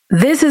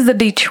This is the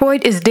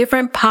Detroit is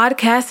Different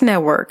podcast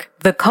network,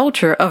 the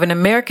culture of an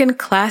American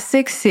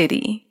classic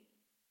city.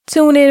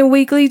 Tune in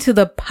weekly to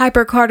the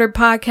Piper Carter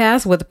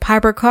podcast with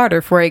Piper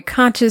Carter for a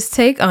conscious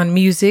take on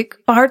music,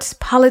 arts,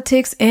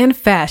 politics, and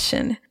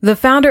fashion. The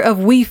founder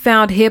of We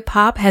Found Hip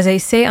Hop has a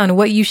say on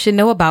what you should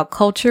know about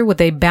culture with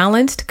a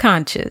balanced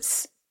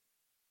conscience.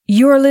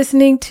 You're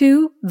listening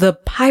to the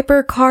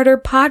Piper Carter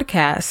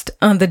podcast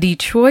on the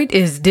Detroit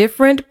is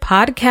Different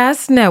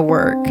podcast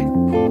network.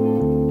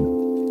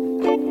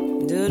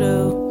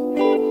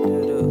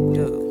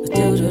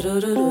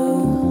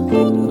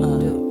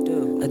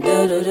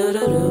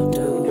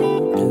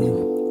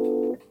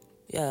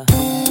 Yeah.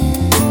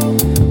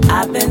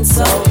 I've been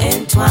so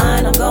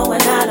entwined, I'm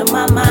going out of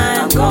my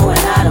mind,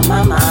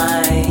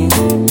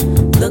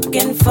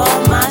 looking for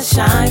my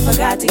shine,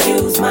 forgot to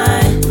use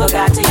my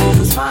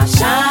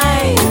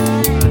shine.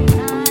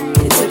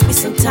 It took me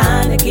some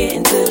time to get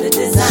into the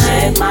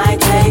design, it might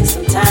take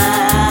some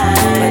time,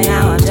 but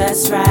now I'm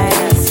just right.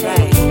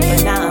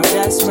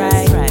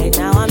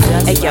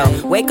 Hey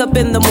yo, wake up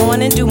in the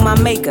morning, do my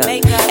makeup.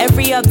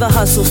 Every other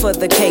hustle for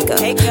the cake up.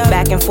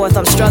 Back and forth,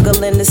 I'm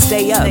struggling to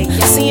stay up.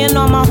 Seeing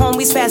all my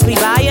homies pass me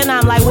by and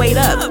I'm like, wait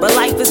up. But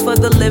life is for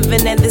the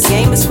living and this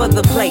game is for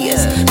the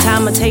players.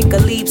 Time to take a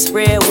leap,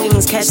 spread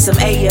wings, catch some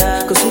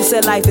air. Cause who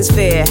said life is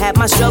fair? Had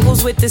my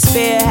struggles with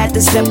despair, had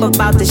to step up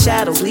out the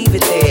shadows, leave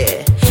it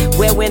there.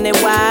 Where, when, and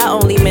why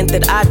only meant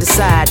that I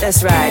decide.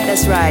 That's right.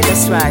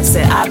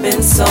 Said I've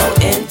been so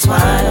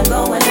entwined, I'm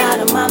going out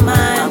of my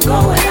mind.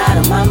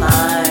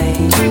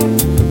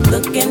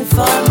 Looking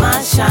for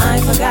my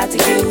shine, forgot to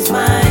use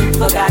my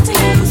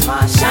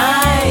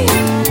shine.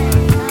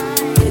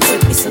 It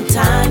took me some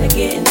time to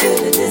get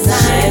into the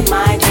design, it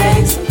might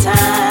take some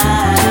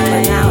time,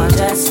 but now I'm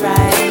just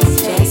right.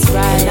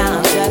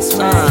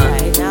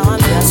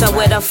 So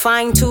with a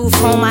fine-tooth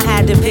comb, I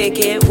had to pick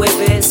it, whip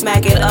it,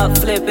 smack it up,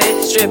 flip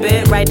it, strip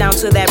it, right down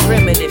to that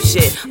primitive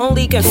shit.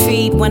 Only can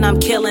feed when I'm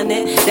killing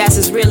it, that's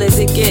as real as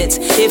it gets.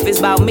 If it's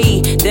about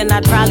me, then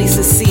I'd probably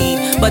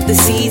succeed. But the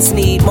seeds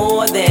need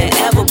more than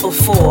ever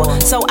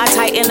before. So I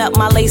tighten up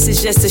my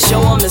laces just to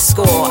show them the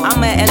score.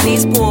 I'ma at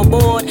least pull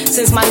board,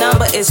 since my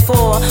number is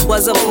 4.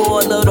 Was a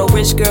poor little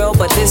rich girl,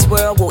 but this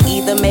world will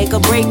either make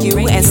or break you.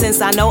 And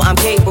since I know I'm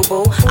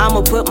capable,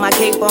 I'ma put my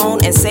cape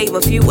on and save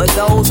a few of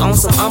those on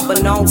some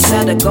unbeknown.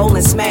 Set a goal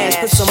and smash.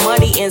 Put some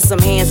money in some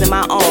hands of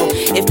my own.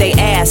 If they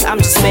ask, I'm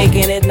just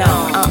making it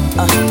known.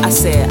 I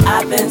said,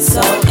 I've been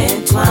so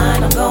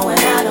entwined, I'm going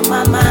out of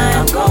my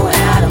mind.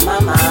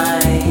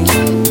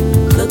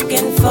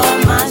 Looking for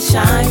my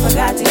shine,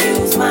 forgot to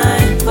use my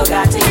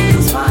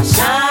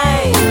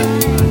shine.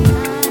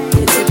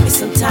 It took me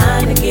some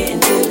time to get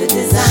into the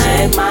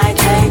design, it might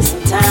take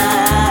some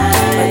time,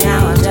 but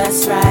now I'm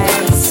just right.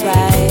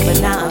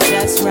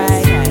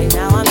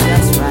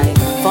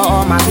 For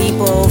all my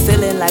people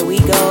feeling like we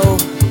go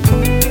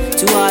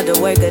too hard to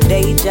work a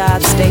day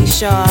job, stay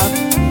sharp.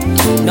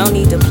 No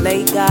need to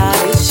play God,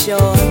 it's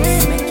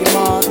yours. Make your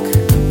mark.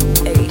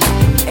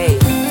 Hey.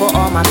 For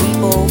all my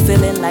people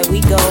feeling like we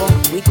go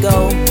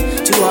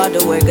too hard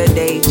to work a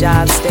day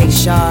job, stay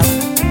sharp.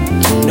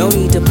 No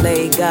need to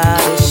play God,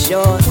 it's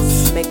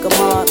yours. Make a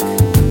mark.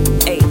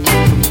 Hey.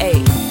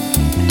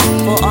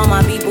 For all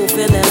my people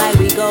feeling like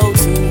we go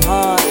too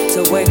hard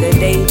to work a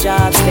day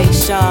job, stay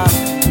sharp.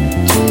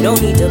 No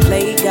need to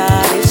play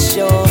God, it's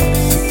yours.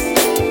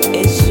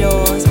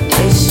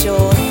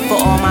 For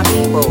all my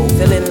people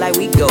feeling like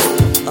we go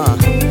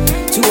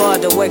too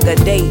hard to work a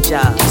day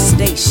job,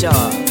 stay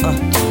sharp.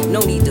 No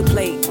need to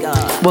play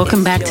God.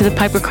 Welcome back to the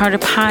Piper Carter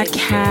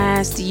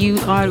podcast. You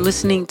are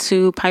listening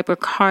to Piper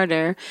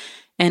Carter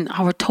and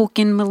our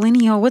token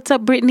millennial. What's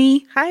up,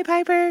 Brittany? Hi,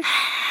 Piper.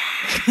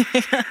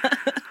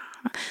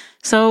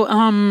 So,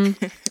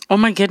 oh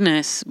my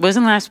goodness.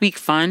 Wasn't last week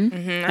fun?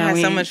 Mm-hmm. I had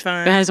so much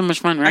fun. I had so much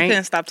fun, right? I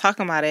couldn't stop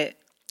talking about it.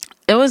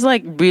 It was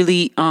like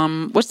really,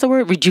 what's the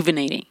word?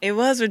 Rejuvenating. It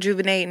was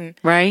rejuvenating.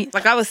 Right?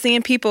 Like I was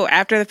seeing people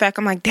after the fact.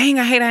 I'm like, dang,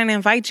 I hate I didn't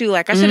invite you.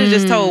 Like I should have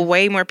just told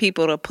way more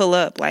people to pull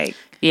up. Like,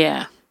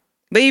 yeah.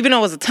 But even though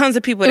it was tons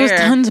of people there. It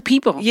was tons of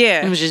people.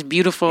 Yeah. It was just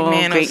beautiful,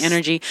 great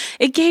energy.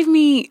 It gave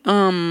me,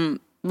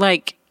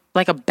 like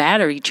a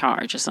battery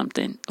charge or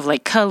something of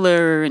like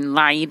color and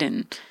light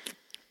and...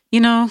 You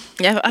know,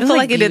 yeah, I feel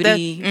like it did that.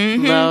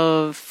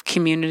 Love,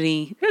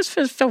 community. It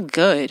felt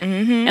good.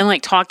 Mm-hmm. And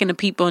like talking to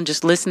people and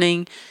just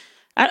listening.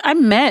 I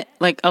met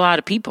like a lot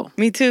of people.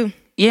 Me too.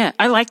 Yeah,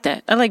 I like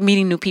that. I like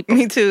meeting new people.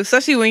 Me too.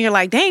 Especially when you're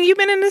like, dang, you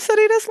been in this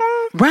city this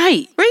long?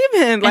 Right. Where you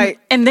been? Like,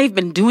 and they've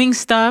been doing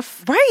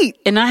stuff. Right.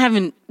 And I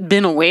haven't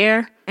been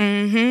aware.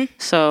 Mm-hmm.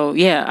 So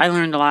yeah, I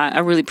learned a lot. I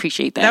really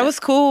appreciate that. That was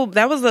cool.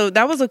 That was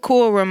a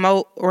cool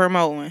remote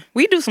one.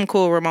 We do some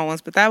cool remote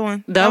ones, but that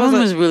one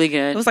was really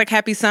good. It was like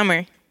Happy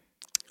Summer.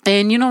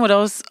 And you know what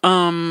else?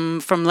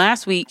 From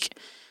last week,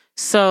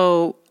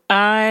 so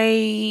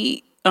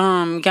I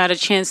got a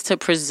chance to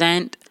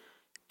present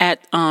at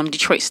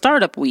Detroit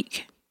Startup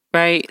Week,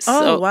 right?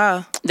 Oh,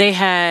 wow. They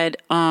had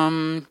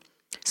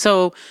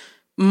so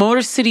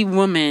Motor City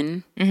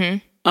Woman.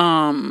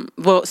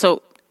 Mm-hmm.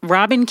 So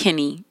Robin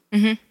Kinney,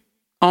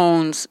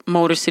 owns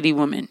Motor City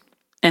Women,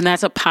 and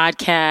that's a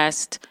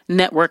podcast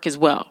network as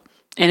well.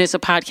 And it's a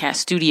podcast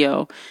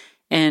studio,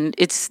 and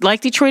it's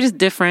like Detroit is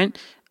different.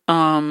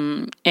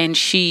 And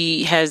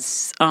she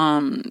has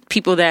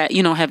people that,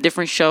 you know, have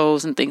different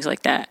shows and things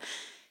like that.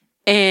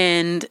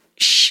 And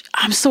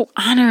I'm so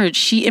honored.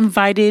 She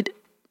invited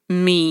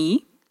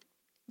me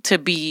to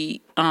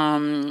be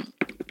a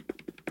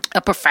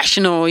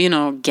professional, you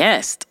know,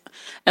 guest,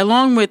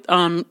 along with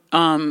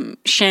Shannon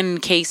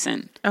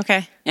Kaysen.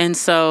 Okay. And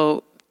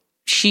so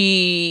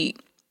she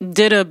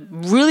did a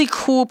really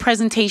cool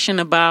presentation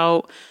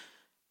about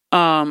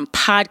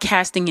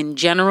podcasting in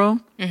general,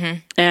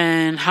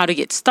 and how to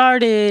get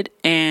started,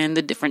 and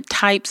the different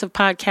types of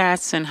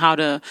podcasts, and how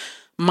to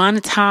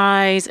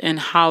monetize, and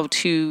how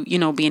to, you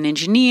know, be an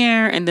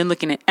engineer, and then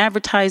looking at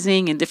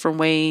advertising and different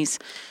ways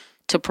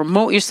to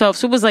promote yourself.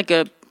 So it was like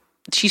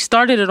she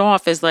started it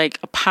off as like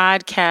a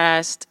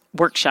podcast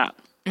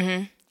workshop.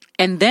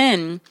 And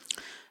then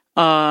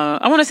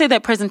I want to say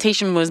that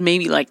presentation was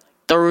maybe like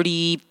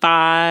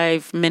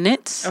 35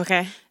 minutes.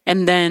 Okay.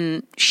 And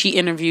then she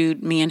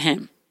interviewed me and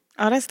him.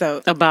 Oh, that's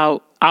dope.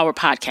 About our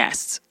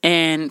podcasts.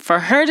 And for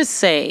her to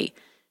say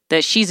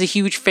that she's a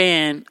huge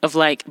fan of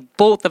like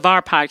both of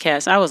our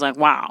podcasts, I was like,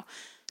 wow.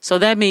 So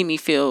that made me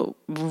feel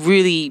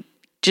really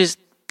just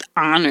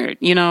honored.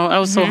 You know, I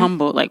was so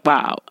humbled, like,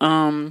 wow.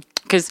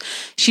 Because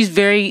she's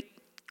very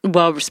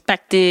well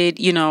respected,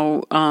 you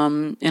know.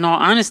 In all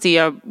honesty,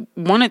 I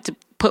wanted to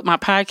put my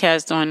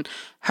podcast on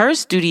her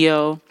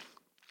studio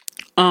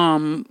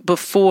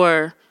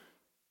before,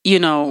 you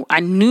know,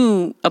 I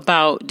knew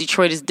about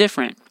Detroit is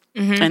Different.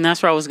 And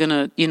that's where I was going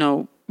to, you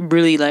know,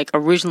 really like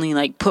originally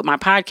like put my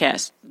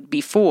podcast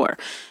before.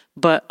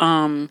 But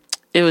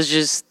it was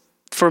just,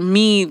 for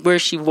me, where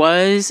she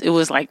was, it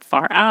was like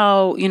far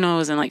out, you know, it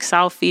was in like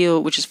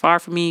Southfield, which is far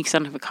from me because I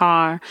don't have a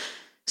car.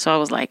 So I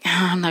was like,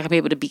 I'm not going to be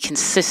able to be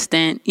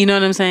consistent. You know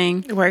what I'm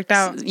saying? It worked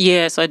out.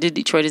 So I did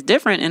Detroit is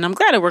Different. And I'm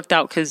glad it worked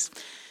out because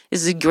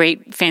it's a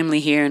great family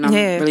here. And I'm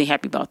really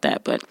happy about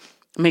that. But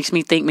it makes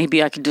me think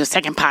maybe I could do a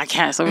second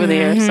podcast over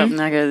there or something.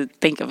 I got to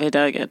think of it.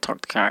 I got to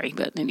talk to Kari.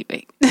 But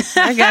anyway.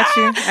 I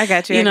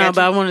got you. You know,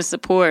 but I want to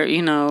support,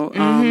 you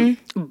know.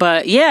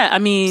 But yeah, I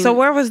mean. So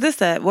where was this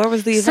at? Where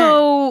was the event?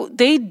 So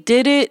they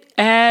did it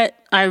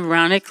at,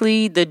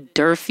 ironically, the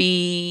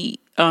Durfee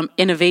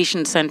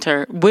Innovation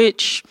Center,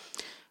 which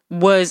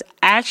was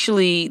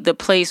actually the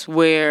place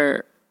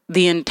where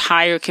the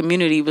entire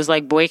community was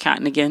like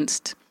boycotting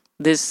against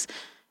this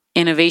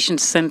innovation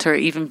center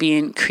even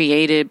being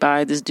created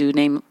by this dude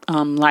named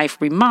Life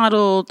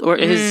Remodeled, or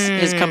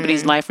his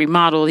company's Life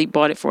Remodeled. He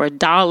bought it for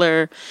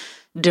 $1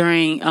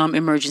 during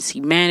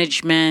emergency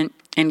management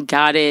and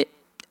got it.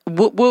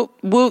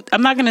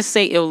 I'm not going to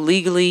say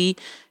illegally,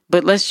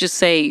 but let's just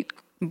say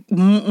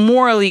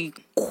morally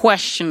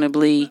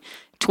questionably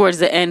towards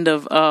the end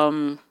of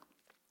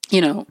you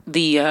know,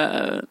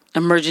 the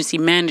emergency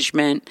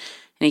management,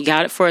 and he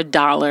got it for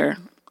 $1.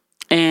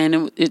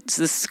 And it's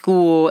the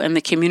school and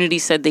the community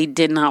said they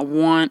did not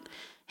want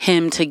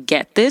him to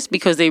get this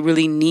because they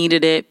really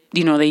needed it.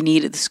 You know, they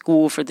needed the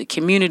school for the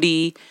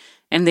community.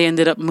 And they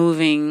ended up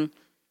moving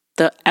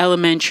the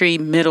elementary,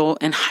 middle,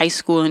 and high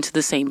school into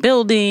the same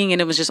building. And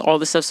it was just all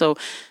this stuff. So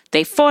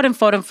they fought and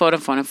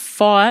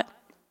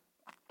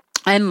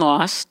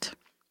lost.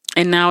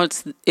 And now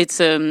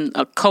it's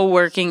a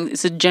co-working,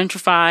 it's a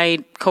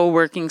gentrified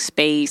co-working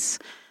space,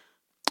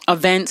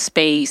 event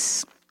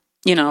space,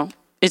 you know,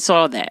 it's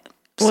all that.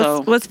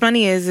 What's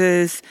funny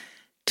is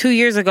 2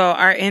 years ago,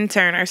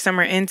 our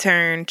summer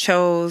intern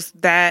chose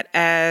that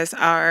as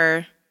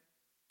our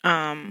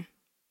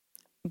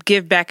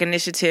give back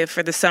initiative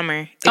for the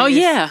summer.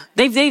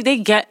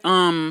 They get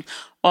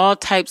all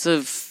types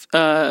of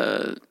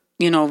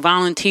you know,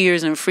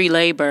 volunteers and free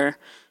labor,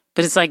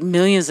 but it's like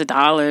millions of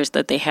dollars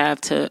that they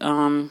have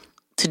to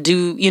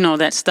do, you know,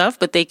 that stuff.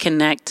 But they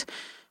connect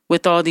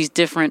with all these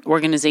different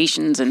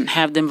organizations and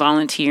have them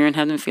volunteer and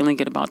have them feeling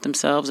good about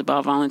themselves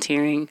about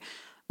volunteering.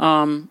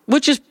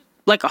 Which is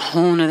like a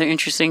whole other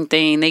interesting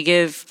thing. They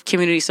give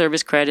community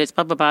service credits,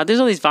 blah, blah, blah. There's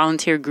all these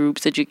volunteer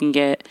groups that you can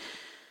get.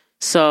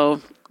 So,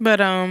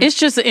 but it's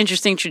just an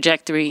interesting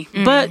trajectory.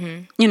 But,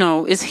 you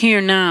know, it's here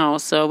now.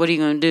 So what are you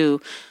going to do?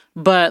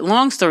 But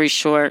long story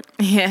short,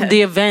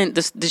 the event,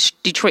 the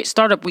Detroit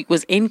Startup Week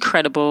was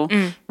incredible.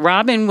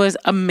 Robin was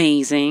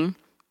amazing.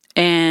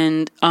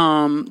 And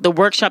the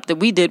workshop that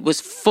we did was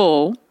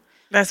full.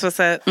 That's what's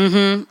up.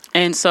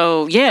 And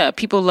so, yeah,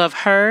 people love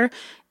her.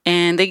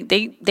 And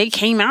they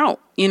came out,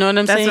 you know what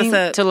I'm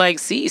saying? To like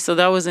see. So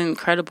that was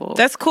incredible.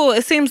 That's cool.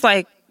 It seems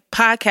like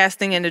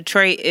podcasting in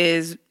Detroit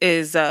is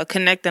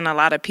connecting a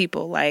lot of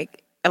people.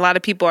 Like a lot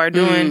of people are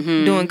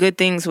doing good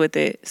things with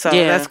it. So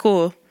that's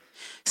cool.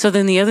 So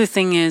then the other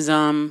thing is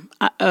I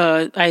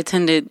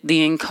attended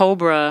the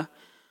Incobra,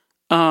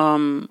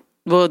 the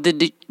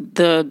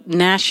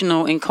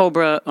National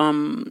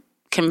Incobra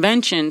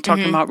convention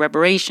talking about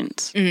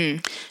reparations.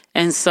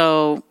 And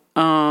so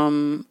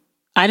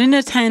I didn't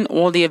attend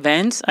all the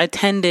events. I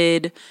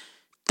attended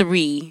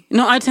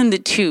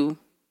 2.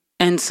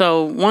 And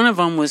so one of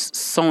them was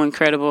so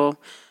incredible.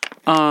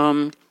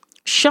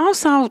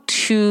 Shouts out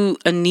to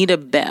Anita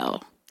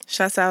Bell.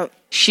 Shouts out.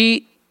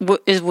 She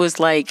was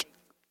like,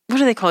 what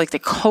do they call, like the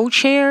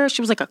co-chair?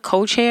 She was like a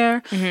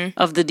co-chair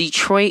of the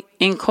Detroit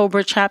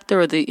NCOBRA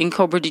chapter, or the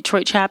NCOBRA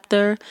Detroit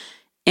chapter.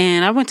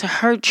 And I went to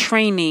her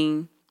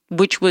training,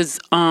 which was,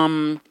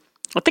 I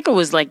think it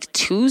was like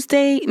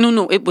Tuesday.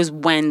 No, it was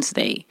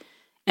Wednesday.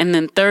 And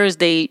then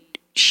Thursday,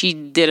 she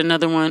did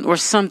another one or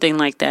something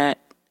like that.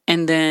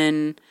 And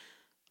then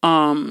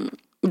the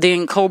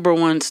NCOBRA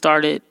one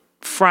started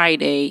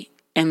Friday,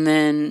 and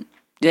then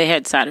they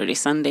had Saturday,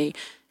 Sunday.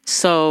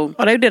 So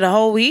they did a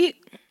whole week?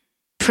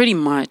 Pretty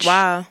much.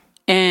 Wow.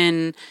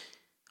 And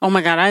oh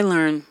my God, I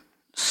learned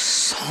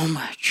so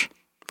much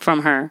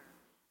from her.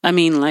 I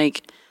mean,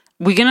 like,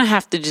 we're going to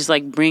have to just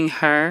like bring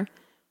her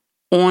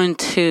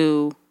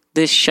onto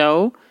this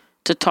show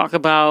to talk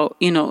about,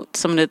 you know,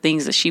 some of the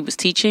things that she was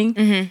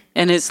teaching.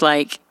 And it's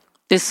like,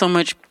 there's so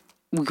much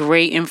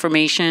great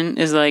information.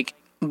 Is like,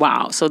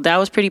 wow. So that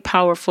was pretty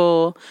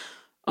powerful.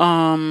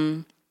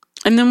 And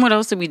then what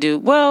else did we do?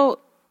 Well,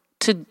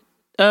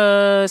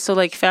 so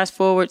like fast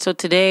forward. So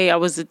today I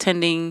was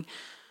attending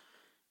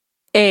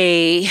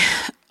a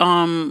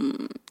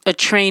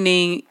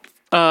training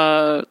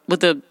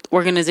with an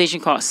organization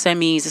called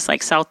SEMIS. It's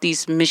like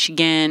Southeast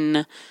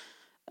Michigan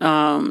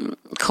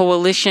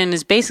Coalition.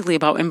 Is basically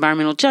about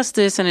environmental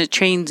justice, and it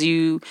trains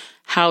you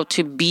how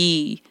to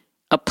be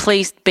a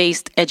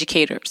place-based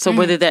educator. So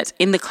whether that's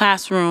in the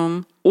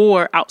classroom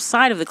or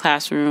outside of the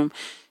classroom,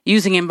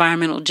 using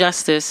environmental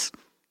justice,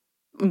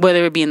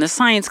 whether it be in the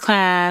science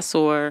class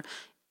or,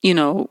 you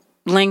know,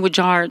 language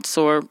arts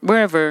or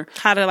wherever.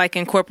 How to like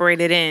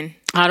incorporate it in.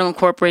 How to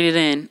incorporate it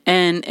in.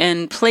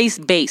 And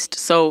place-based.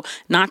 So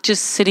not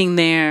just sitting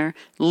there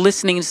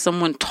listening to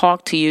someone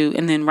talk to you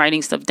and then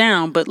writing stuff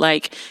down, but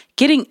like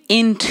getting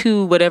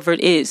into whatever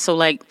it is. So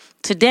like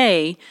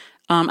today,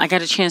 I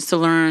got a chance to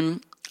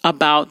learn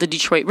about the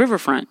Detroit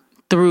riverfront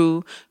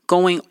through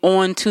going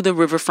on to the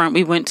riverfront.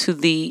 We went to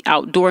the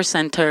outdoor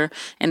center,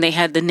 and they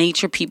had the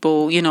nature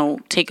people, you know,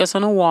 take us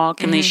on a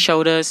walk, and they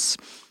showed us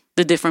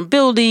the different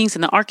buildings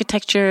and the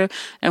architecture,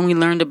 and we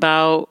learned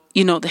about,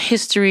 you know, the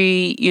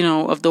history, you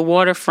know, of the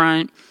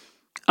waterfront.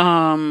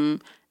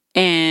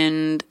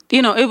 And,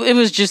 you know, it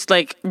was just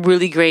like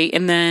really great.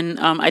 And then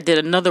I did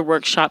another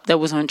workshop that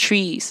was on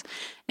trees.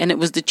 And it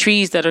was the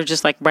trees that are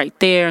just like right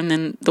there, and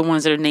then the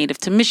ones that are native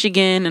to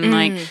Michigan, and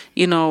like,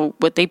 you know,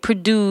 what they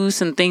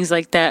produce and things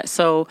like that.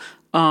 So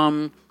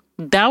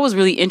that was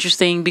really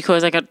interesting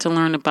because I got to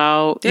learn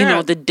about, you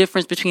know, the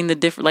difference between the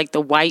different, like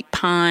the white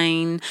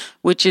pine,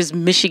 which is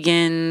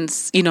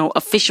Michigan's, you know,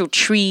 official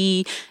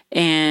tree.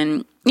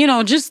 And, you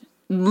know, just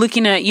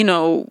looking at, you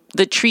know,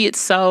 the tree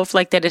itself,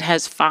 like that it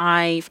has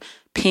 5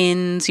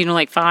 pins, you know,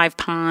 like 5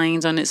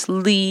 pines on its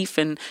leaf.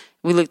 And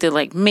we looked at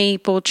like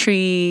maple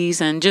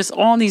trees and just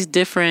all these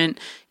different,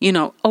 you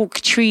know, oak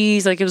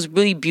trees. Like it was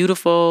really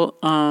beautiful.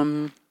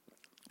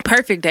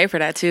 Perfect day for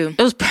that too.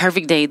 It was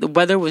perfect day. The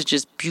weather was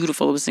just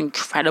beautiful. It was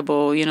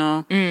incredible, you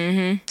know.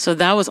 So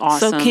that was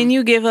awesome. So can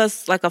you give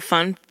us like a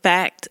fun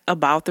fact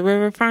about the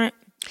riverfront?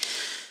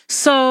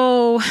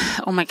 So,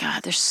 oh my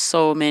God, there's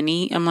so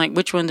many. I'm like,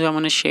 which one do I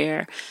want to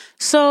share?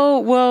 So,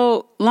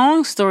 well,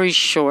 long story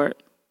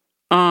short,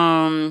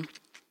 I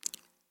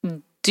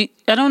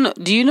don't know.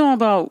 Do you know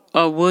about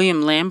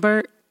William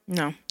Lambert?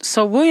 No.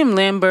 So William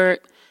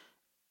Lambert,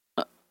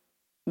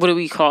 what do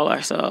we call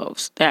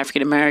ourselves?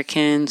 African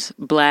Americans,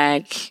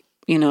 Black,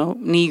 you know,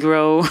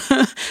 Negro,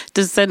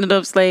 descendant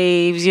of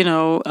slaves, you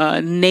know,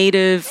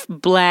 Native,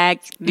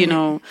 Black, you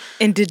know,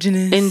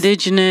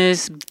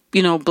 Indigenous,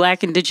 you know,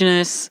 Black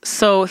Indigenous.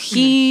 So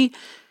he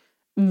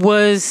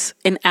was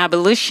an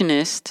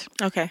abolitionist.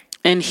 Okay.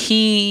 And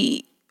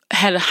he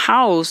had a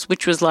house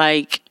which was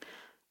like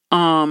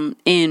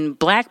in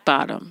Black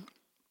Bottom.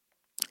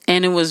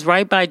 And it was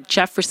right by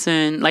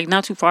Jefferson, like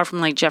not too far from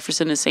like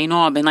Jefferson and St.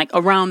 Aubin, like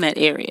around that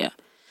area.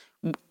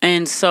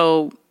 And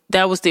so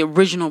that was the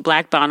original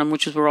Black Bottom,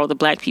 which is where all the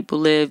Black people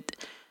lived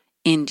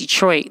in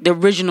Detroit. The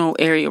original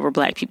area where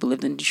Black people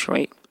lived in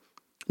Detroit.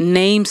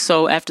 Named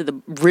so after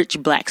the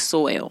rich Black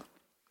soil.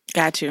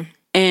 Got you.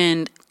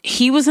 And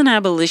he was an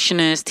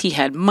abolitionist. He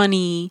had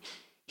money.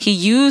 He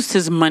used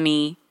his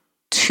money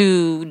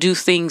to do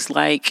things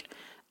like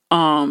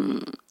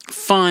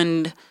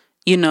fund,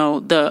 you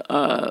know,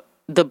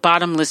 the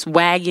bottomless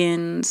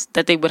wagons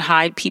that they would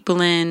hide people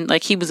in.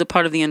 Like he was a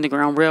part of the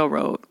Underground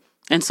Railroad.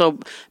 And so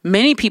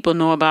many people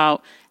know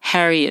about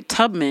Harriet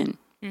Tubman,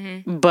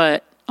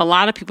 but a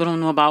lot of people don't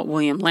know about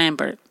William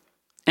Lambert.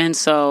 And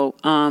so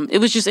it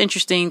was just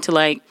interesting to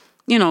like,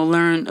 you know,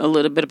 learn a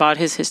little bit about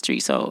his history.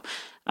 So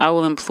I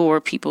will implore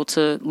people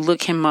to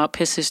look him up.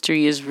 His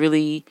history is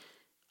really,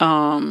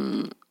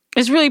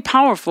 it's really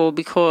powerful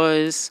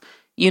because,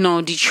 you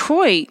know,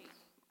 Detroit,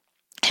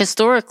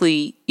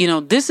 historically, you know,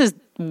 this is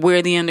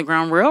where the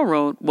Underground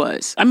Railroad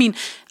was. I mean,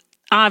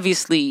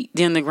 obviously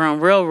the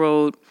Underground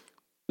Railroad,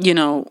 you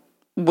know,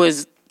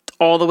 was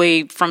all the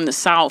way from the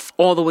South,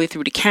 all the way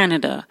through to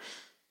Canada.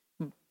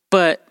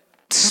 But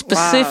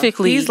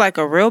specifically... Wow. He's like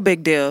a real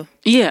big deal.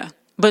 Yeah.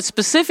 But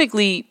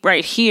specifically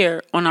right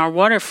here on our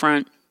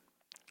waterfront.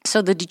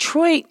 So the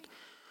Detroit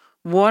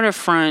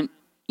waterfront,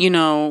 you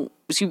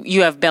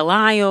have Belle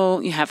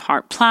Isle, you have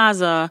Hart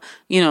Plaza,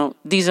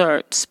 these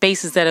are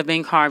spaces that have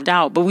been carved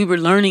out, but we were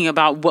learning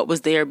about what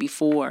was there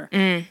before.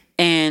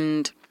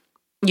 And,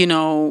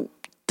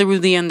 through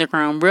the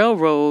Underground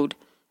Railroad,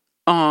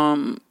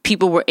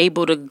 people were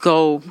able to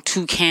go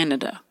to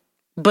Canada.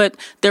 But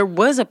there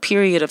was a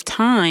period of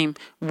time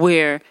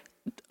where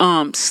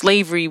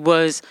slavery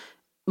was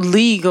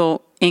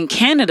legal in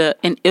Canada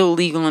and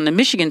illegal on the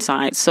Michigan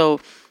side. So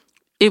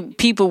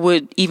people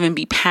would even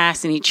be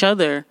passing each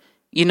other,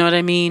 you know what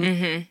I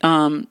mean?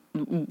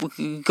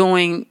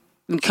 Going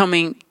and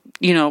coming,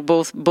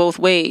 both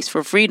ways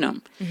for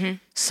freedom.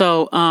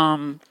 So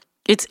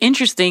it's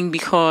interesting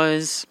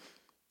because,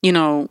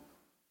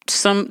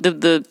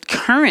 the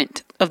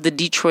current of the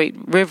Detroit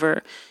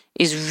River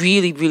is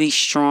really, really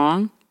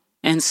strong.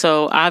 And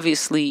so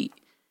obviously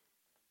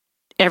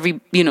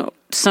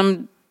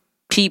some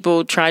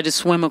people tried to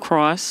swim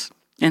across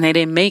and they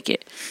didn't make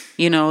it.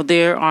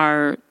 There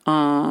are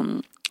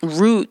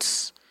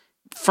routes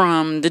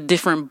from the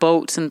different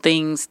boats and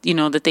things,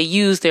 that they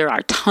use. There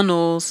are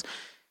tunnels.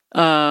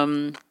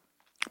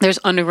 There's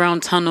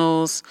underground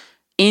tunnels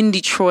in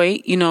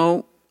Detroit,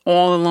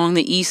 all along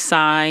the east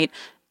side.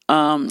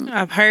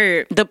 I've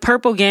heard. The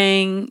Purple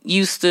Gang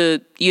used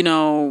to,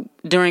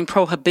 during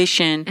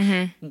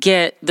Prohibition,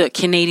 get the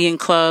Canadian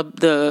Club,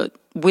 the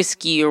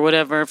whiskey or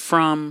whatever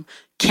from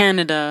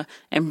Canada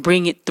and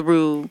bring it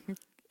through,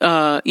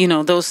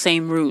 those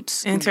same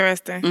routes.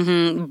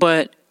 Interesting.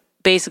 But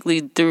basically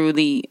through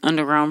the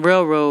Underground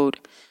Railroad,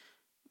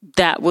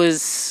 that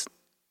was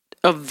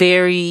a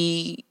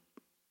very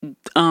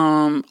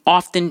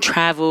often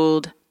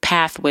traveled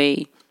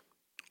pathway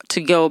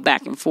to go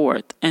back and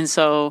forth. And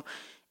so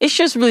it's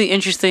just really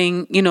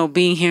interesting,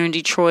 being here in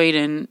Detroit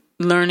and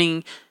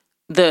learning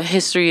the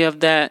history of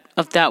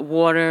that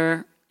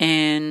water,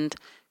 and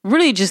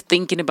really just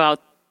thinking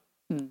about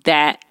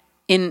that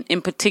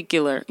in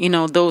particular,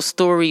 those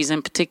stories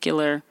in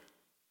particular,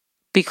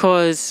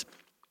 because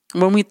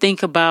when we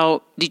think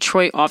about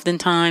Detroit,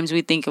 oftentimes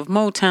we think of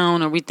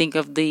Motown or we think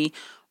of the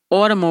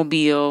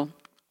automobile,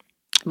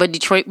 but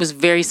Detroit was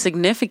very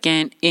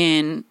significant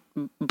in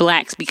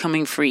blacks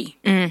becoming free.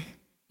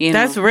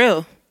 That's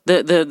real.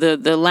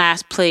 The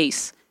last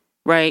place,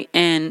 right?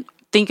 And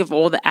think of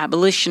all the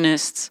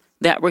abolitionists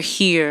that were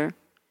here.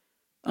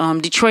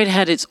 Detroit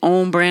had its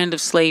own brand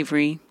of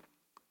slavery.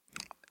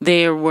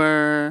 There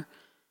were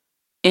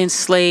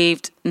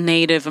enslaved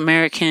Native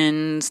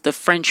Americans. The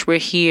French were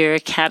here.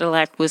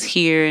 Cadillac was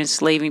here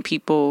enslaving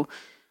people.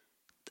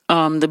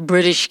 The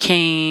British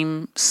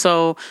came.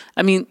 So,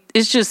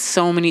 it's just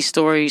so many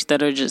stories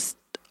that are just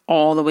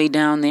all the way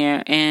down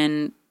there.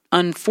 And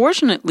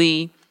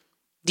unfortunately,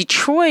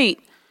 Detroit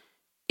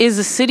is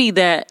a city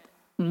that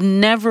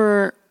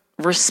never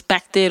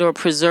respected or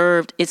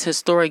preserved its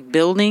historic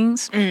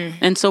buildings.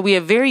 And so we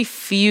have very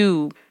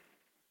few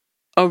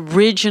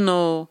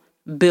original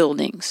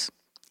buildings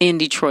in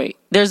Detroit.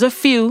 There's a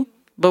few,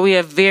 but we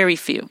have very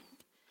few.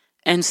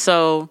 And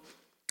so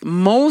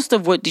most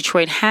of what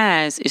Detroit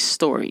has is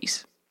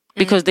stories,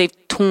 because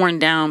they've torn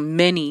down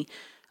many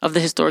of the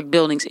historic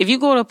buildings. If you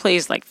go to a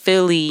place like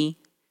Philly,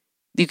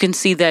 you can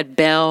see that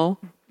bell.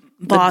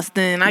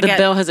 Boston. The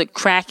bell has a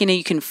crack in it.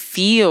 You can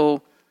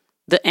feel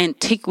the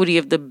antiquity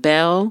of the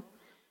bell.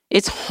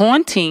 It's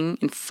haunting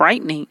and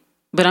frightening,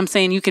 but I'm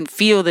saying you can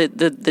feel the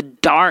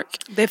dark.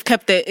 They've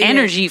kept the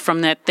energy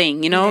from that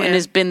thing, and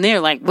it's been there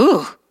like,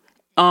 woo.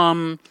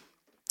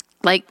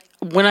 Like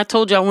when I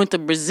told you I went to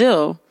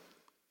Brazil,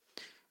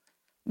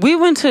 we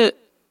went to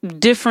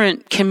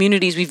different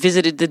communities. We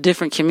visited the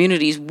different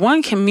communities.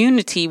 One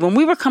community, when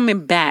we were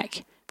coming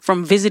back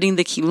from visiting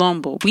the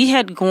Quilombo, we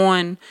had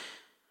gone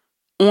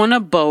on a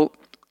boat.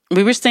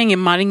 We were staying in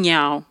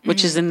Maranhão,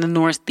 which is in the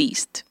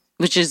Northeast,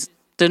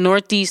 the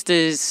Northeast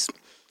is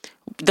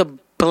the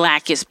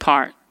blackest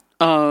part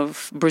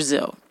of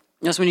Brazil.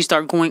 That's when you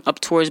start going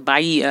up towards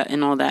Bahia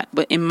and all that.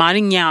 But in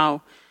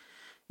Maranhão,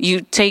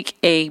 you take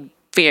a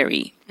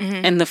ferry,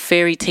 and the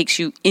ferry takes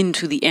you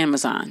into the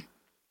Amazon.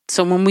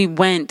 So when we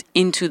went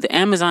into the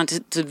Amazon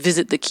to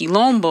visit the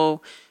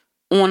Quilombo,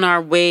 on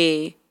our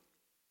way,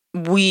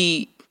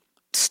 we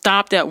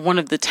stopped at one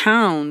of the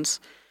towns,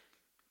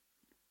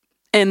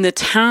 and the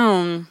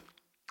town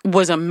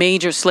was a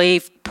major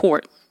slave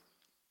port.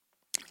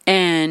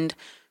 And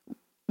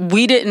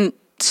we didn't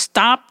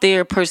stop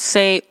there per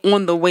se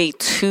on the way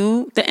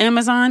to the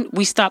Amazon.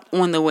 We stopped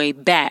on the way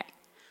back.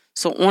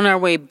 So on our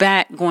way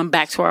back, going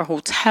back to our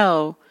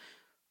hotel,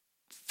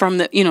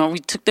 we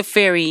took the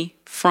ferry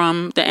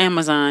from the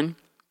Amazon.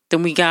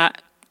 Then we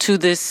got to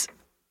this,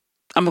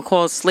 I'm going to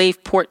call it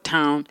slave port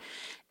town.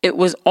 It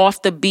was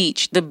off the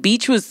beach. The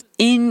beach was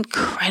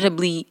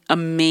incredibly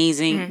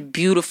amazing,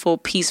 beautiful,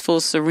 peaceful,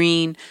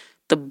 serene.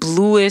 The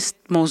bluest,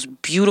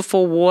 most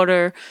beautiful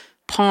water.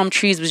 Palm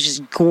trees was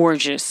just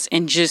gorgeous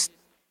and just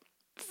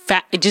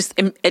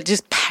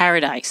just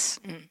paradise.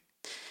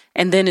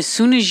 And then as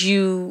soon as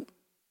you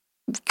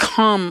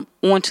come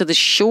onto the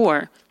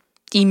shore,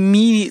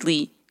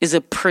 immediately is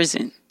a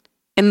prison.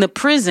 And the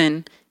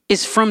prison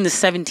is from the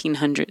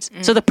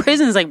 1700s. So the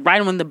prison is like right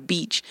on the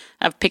beach.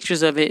 I have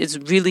pictures of it. It's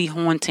really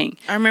haunting.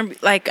 I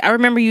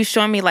remember you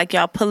showing me like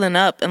y'all pulling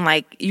up and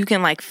like you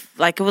can like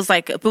it was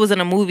like if it was in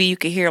a movie you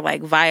could hear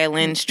like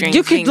violin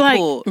strings being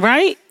pulled.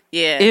 Right?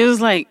 Yeah. It was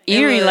like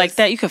eerie like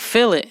that. You could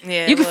feel it.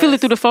 Yeah, you could feel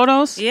it through the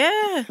photos.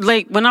 Yeah.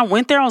 Like when I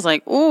went there, I was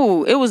like,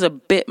 ooh, it was a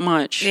bit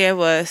much. Yeah, it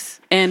was.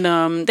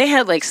 And they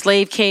had like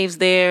slave caves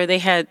there. They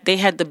had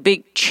the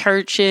big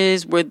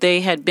churches where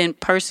they had been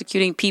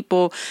persecuting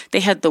people.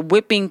 They had the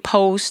whipping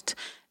post.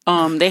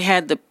 They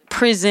had the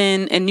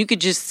prison, and you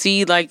could just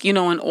see like, you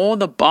know, and all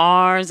the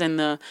bars and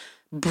the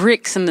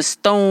bricks and the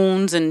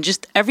stones and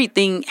just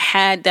everything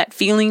had that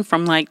feeling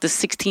from like the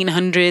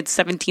 1600s,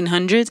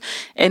 1700s.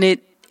 And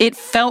it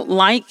felt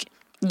like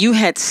you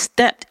had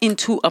stepped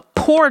into a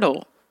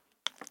portal.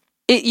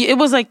 It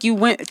was like you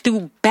went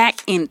through back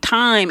in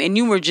time, and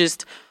you were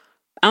just,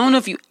 I don't know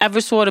if you ever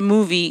saw the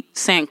movie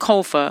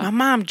Sankofa. My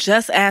mom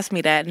just asked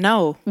me that.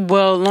 No.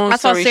 Well, long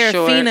story short. I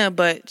saw Serafina,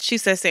 but she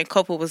said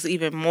Sankofa was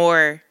even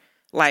more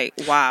like,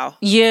 wow.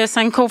 Yeah,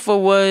 Sankofa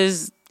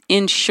was,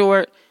 in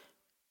short,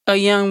 a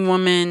young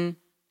woman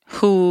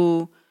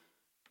who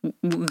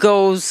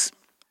goes,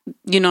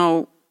 you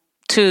know,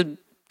 to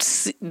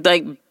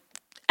like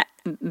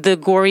the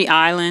Goree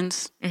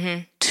Islands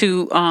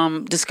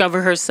to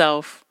discover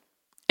herself.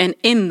 And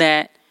in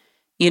that,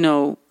 you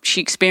know,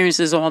 she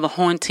experiences all the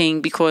haunting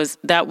because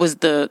that was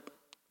the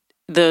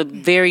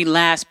very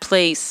last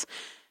place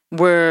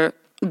where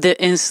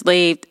the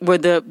enslaved, where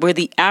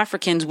the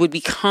Africans would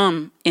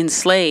become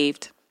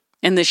enslaved,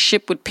 and the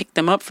ship would pick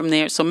them up from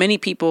there. So many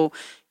people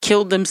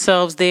killed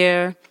themselves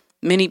there.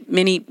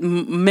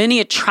 Many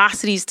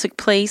atrocities took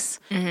place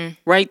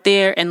right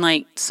there, and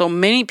like so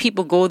many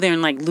people go there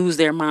and like lose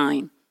their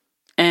mind.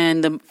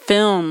 And the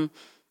film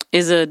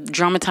is a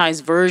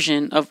dramatized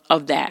version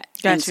of that.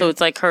 Gotcha. And so it's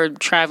like her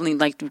traveling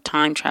like through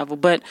time travel,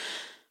 but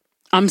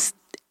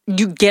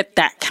you get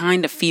that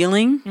kind of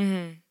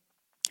feeling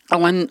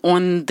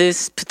on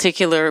this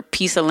particular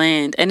piece of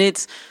land, and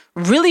it's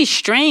really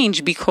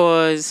strange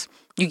because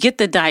you get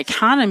the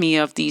dichotomy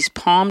of these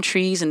palm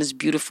trees and this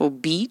beautiful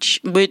beach,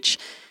 which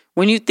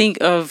when you think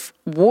of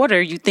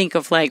water, you think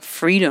of like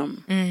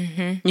freedom,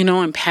 you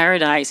know, and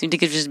paradise. You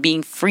think of just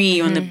being free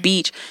on the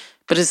beach,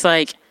 but it's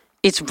like,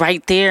 it's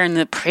right there, and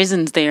the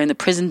prison's there, and the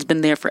prison's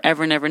been there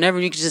forever and ever and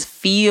ever. You can just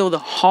feel the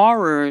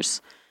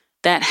horrors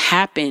that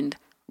happened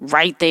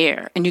right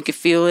there. And you can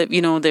feel it,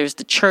 you know, there's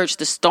the church,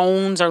 the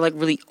stones are like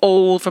really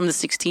old from the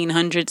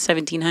 1600s,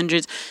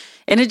 1700s.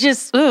 And it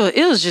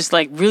was just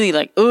like really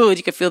like,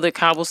 you could feel the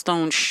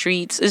cobblestone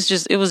streets.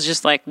 It was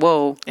just like,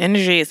 whoa.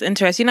 Energy is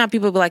interesting. You know how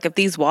people be like, if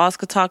these walls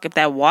could talk, if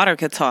that water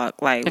could talk,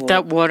 like. If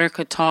that water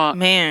could talk.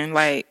 Man,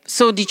 like.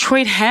 So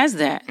Detroit has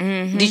that.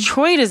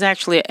 Detroit is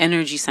actually an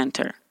energy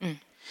center.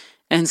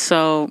 And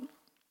so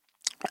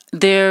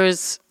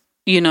there's,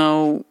 you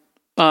know,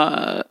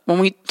 when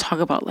we talk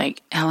about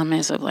like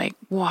elements of like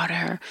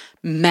water,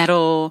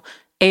 metal,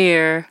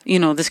 air, you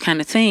know, this kind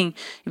of thing.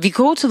 If you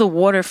go to the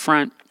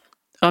waterfront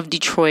of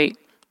Detroit,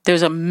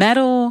 there's a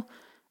metal,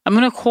 I'm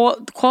going to call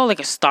it like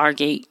a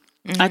Stargate.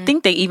 I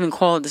think they even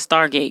call it the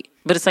Stargate,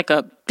 but it's like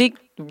a big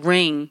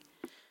ring.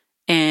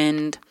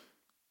 And,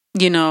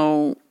 you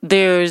know,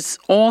 there's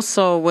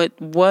also what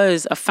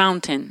was a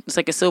fountain. It's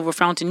like a silver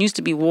fountain. Used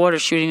to be water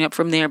shooting up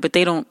from there, but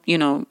they don't, you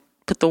know,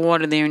 put the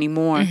water there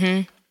anymore.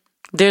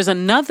 There's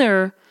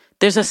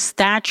a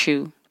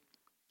statue.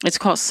 It's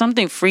called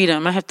something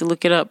Freedom. I have to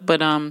look it up,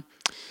 but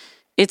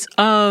it's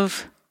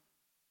of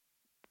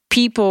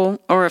people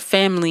or a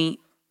family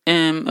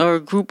or a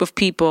group of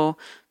people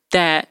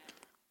that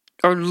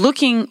are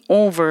looking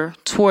over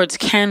towards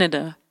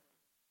Canada,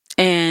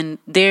 and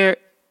they're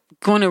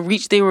going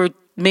to they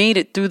made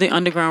it through the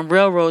Underground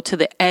Railroad to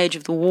the edge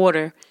of the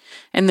water,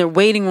 and they're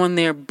waiting on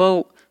their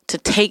boat to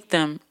take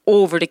them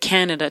over to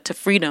Canada to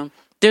freedom.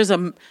 There's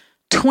a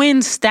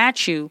twin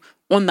statue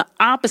on the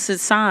opposite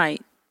side,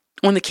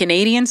 on the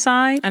Canadian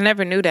side. I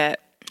never knew that.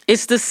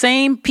 It's the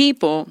same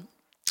people,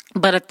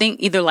 but I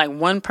think either like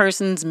one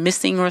person's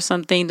missing or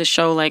something to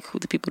show like who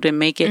the people didn't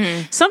make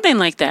it. Something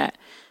like that.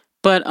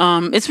 But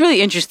it's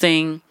really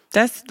interesting.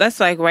 That's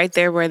like right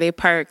there where they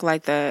park,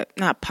 like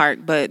not park,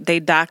 but they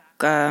dock,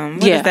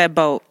 what is that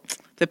boat?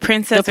 The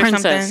Princess or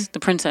something? The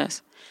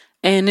Princess.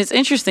 And it's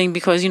interesting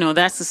because, you know,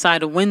 that's the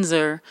side of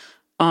Windsor.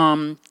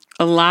 A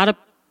lot of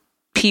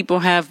people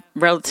have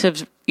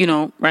relatives, you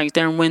know, right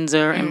there in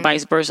Windsor, and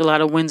vice versa. A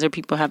lot of Windsor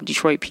people have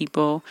Detroit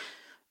people.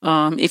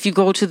 If you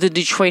go to the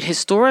Detroit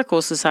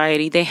Historical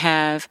Society, they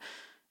have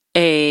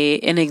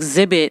an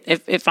exhibit.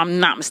 If I'm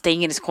not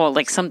mistaken, it's called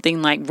like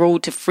something like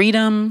Road to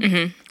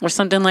Freedom or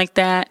something like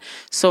that.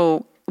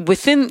 So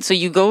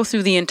you go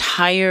through the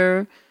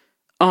entire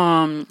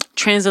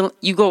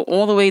you go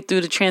all the way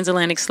through the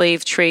transatlantic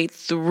slave trade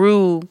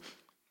through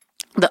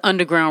the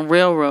Underground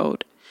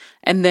Railroad.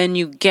 And then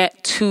you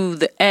get to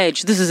the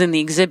edge. This is in the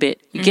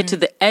exhibit. You get to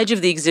the edge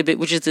of the exhibit,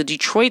 which is the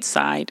Detroit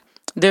side.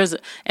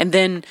 and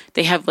then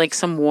they have like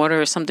some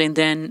water or something.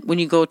 Then when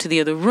you go to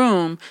the other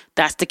room,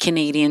 that's the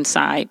Canadian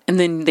side. And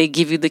then they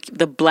give you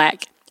the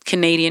Black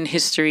Canadian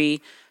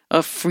history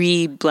of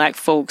free Black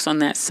folks on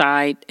that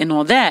side and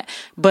all that.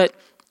 But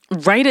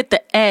right at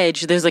the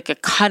edge, there's like a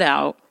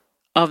cutout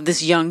of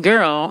this young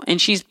girl, and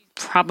she's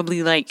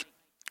probably like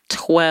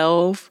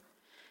 12,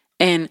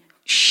 and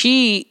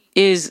she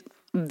is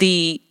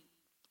the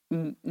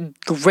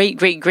great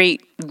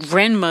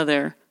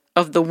grandmother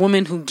of the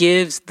woman who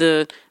gives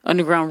the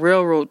Underground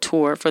Railroad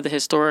tour for the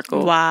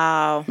historical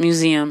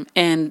museum.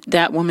 And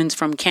that woman's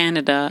from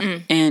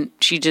Canada, and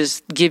she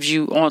just gives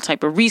you all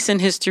type of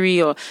recent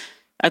history. Or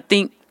I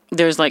think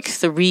there's like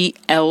 3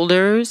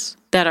 elders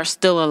that are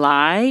still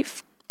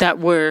alive that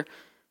were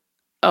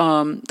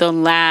the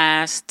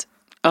last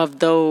of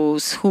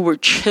those who were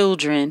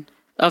children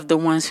of the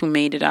ones who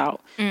made it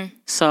out.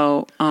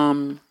 So,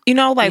 you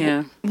know,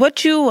 like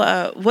what you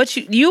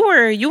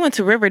went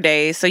to River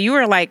Days, so you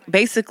were like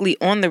basically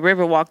on the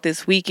Riverwalk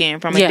this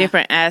weekend from a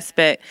different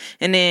aspect,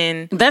 and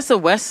then that's the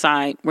west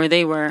side where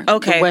they were.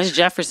 Okay, the West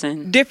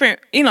Jefferson, different,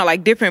 you know,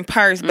 like different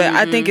parts. But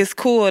I think it's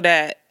cool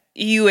that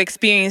you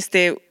experienced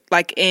it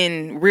like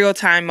in real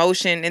time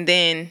motion, and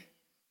then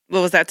what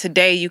was that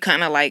today? You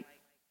kind of like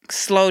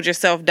slowed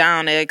yourself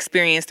down to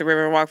experience the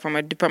Riverwalk from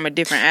a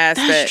different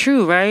aspect. That's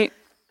true, right?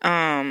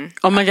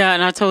 Oh my God.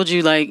 And I told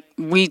you, like,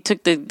 we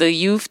took the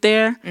youth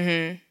there,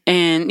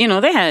 and, you know,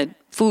 they had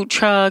food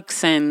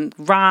trucks and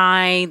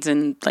rides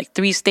and like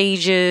 3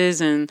 stages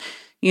and,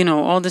 you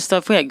know, all this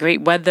stuff. We had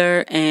great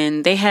weather,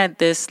 and they had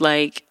this,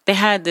 I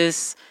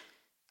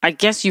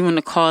guess you want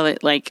to call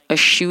it like a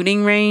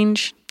shooting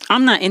range.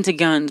 I'm not into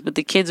guns, but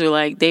the kids were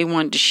like, they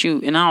wanted to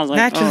shoot. And I was like,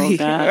 naturally, oh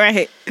God.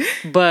 Right.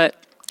 But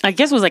I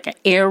guess it was like an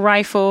air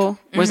rifle.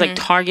 It was like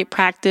target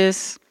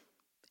practice.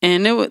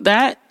 And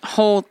that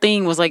whole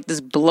thing was like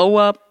this blow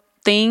up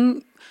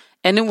thing.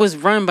 And it was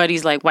run by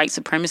these like white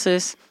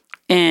supremacists.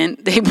 And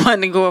they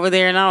wanted to go over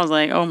there. And I was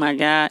like, oh my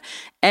God.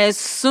 As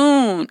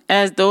soon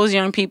as those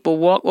young people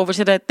walk over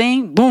to that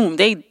thing, boom,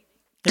 they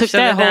took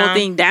that whole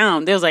thing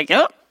down. They was like,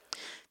 oh.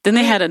 Then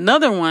they had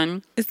another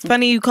one. It's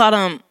funny you call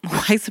them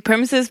white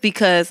supremacists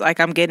because like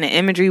I'm getting the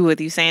imagery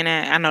with you saying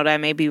that. I know that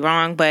may be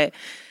wrong, but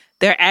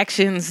their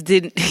actions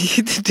didn't,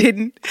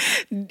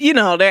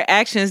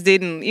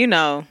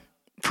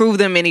 prove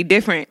them any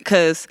different,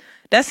 because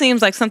that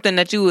seems like something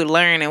that you would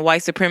learn in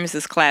white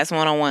supremacist class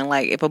 101.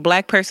 Like if a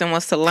Black person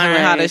wants to learn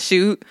how to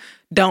shoot,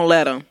 don't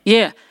let them.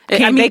 Yeah.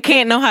 They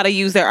can't know how to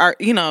use their art,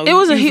 you know.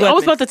 I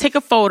was about to take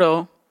a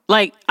photo.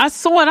 Like, I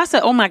saw it. I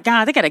said, oh my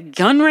God, they got a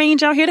gun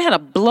range out here. They had a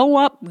blow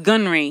up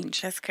gun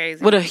range. That's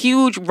crazy. With a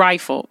huge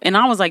rifle. And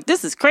I was like,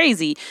 this is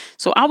crazy.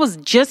 So I was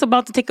just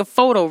about to take a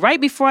photo. Right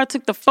before I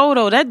took the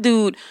photo, that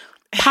dude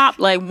popped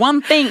like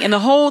one thing and the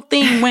whole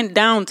thing went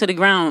down to the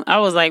ground. I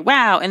was like,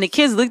 wow. And the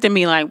kids looked at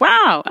me like,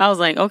 wow. I was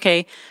like,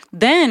 okay.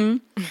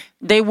 Then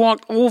they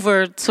walked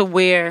over to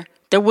where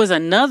there was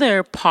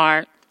another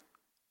part.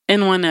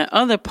 And when the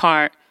other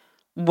part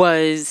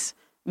was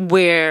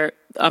where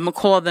I'm going to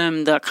call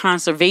them the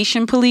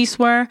conservation police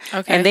were.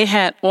 Okay. And they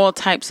had all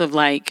types of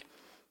like,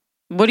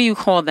 what do you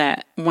call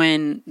that?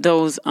 When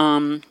those,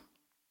 oh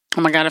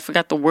my God, I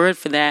forgot the word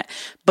for that.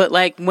 But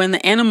like when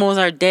the animals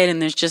are dead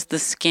and there's just the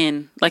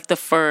skin, like the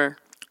fur.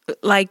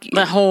 Like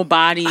the whole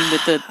body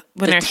with the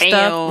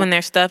tail. When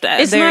they're stuffed,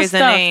 it's there not is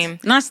stuffed. A name.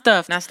 Not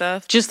stuffed. Not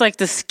stuffed. Just like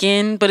the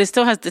skin, but it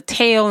still has the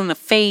tail and the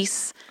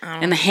face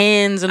and the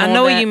hands and all that. I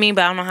know what you mean,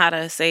 but I don't know how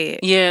to say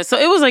it. Yeah, so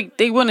it was like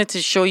they wanted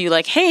to show you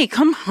like, hey,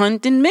 come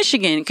hunt in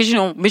Michigan. Because, you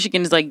know,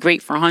 Michigan is like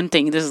great for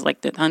hunting. This is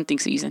like the hunting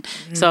season.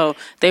 Mm-hmm. So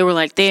they were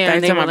like there.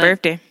 Starts on my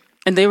birthday.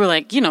 And they were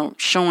like, you know,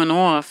 showing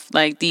off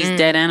like these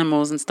dead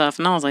animals and stuff.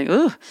 And I was like,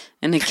 ugh.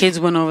 And the kids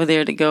went over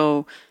there to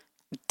go,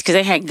 because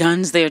they had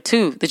guns there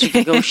too that you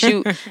could go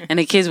shoot. And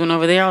the kids went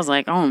over there. I was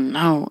like, oh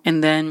no.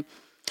 And then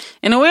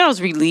in a way I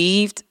was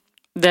relieved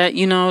that,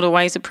 you know, the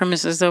white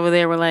supremacists over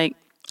there were like,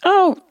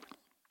 oh,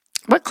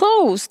 we're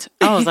closed.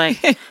 I was like,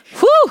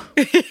 whew.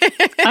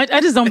 I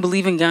just don't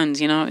believe in guns,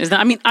 you know.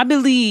 I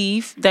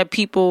believe that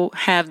people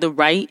have the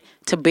right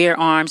to bear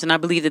arms, and I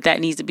believe that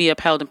needs to be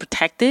upheld and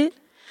protected.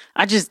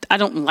 I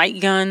don't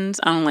like guns.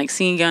 I don't like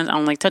seeing guns. I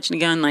don't like touching a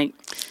gun. Like,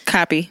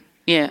 copy.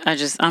 Yeah, I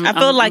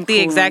feel like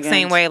the exact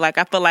same way. Like,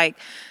 I feel like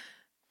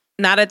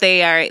now that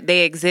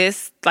they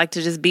exist, like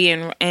to just be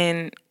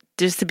in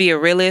just to be a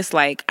realist.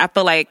 Like, I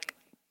feel like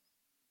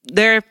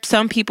there are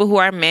some people who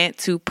are meant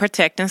to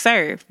protect and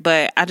serve,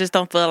 but I just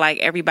don't feel like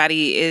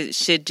everybody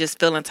should just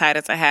feel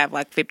entitled to have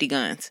like 50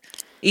 guns,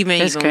 even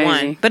crazy.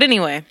 One. But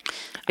anyway,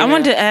 I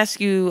wanted to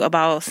ask you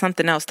about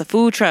something else, the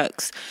food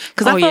trucks.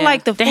 Because I feel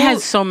like they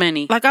had so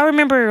many. Like, I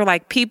remember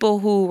like people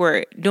who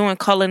were doing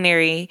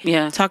culinary,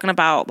 talking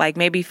about like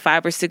maybe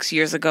 5 or 6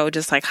 years ago,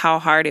 just like how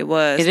hard it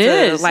was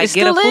like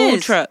get a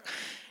food truck.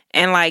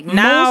 And like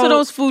now, most of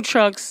those food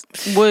trucks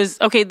was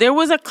there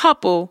was a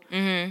couple,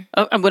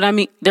 but I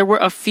mean there were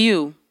a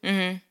few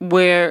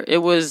where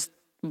it was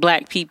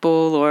Black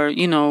people, or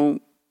you know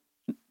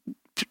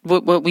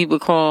what we would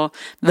call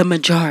the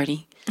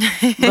majority.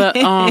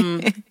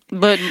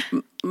 But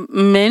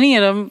many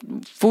of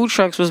them food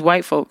trucks was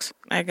white folks.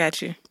 I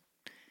got you.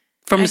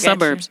 From the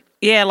suburbs.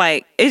 Yeah,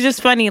 like, it's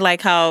just funny,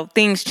 like, how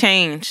things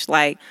change.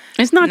 Like,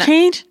 it's not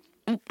change.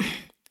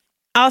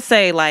 I'll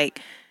say, like,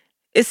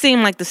 it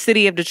seemed like the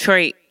city of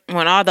Detroit,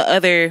 when all the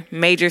other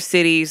major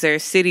cities or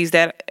cities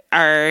that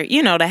are,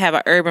 you know, that have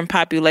an urban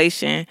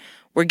population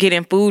were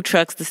getting food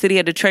trucks, the city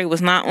of Detroit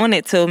was not on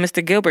it till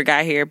Mr. Gilbert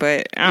got here.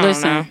 But I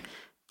don't know.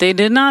 They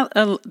did not.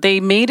 They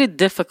made it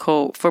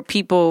difficult for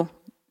people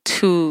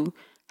to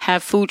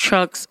have food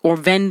trucks or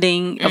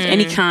vending of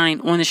any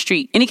kind on the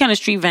street, any kind of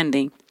street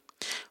vending.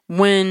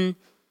 When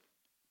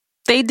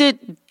they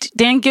did,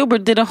 Dan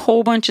Gilbert did a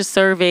whole bunch of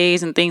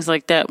surveys and things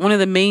like that. One of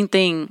the main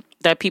things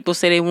that people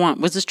say they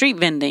want was the street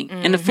vending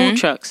and the food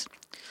trucks.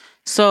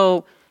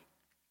 So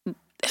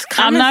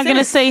I'm not going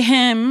to say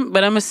him,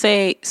 but I'm going to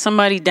say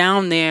somebody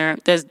down there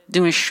that's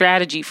doing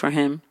strategy for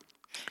him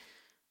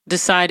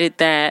decided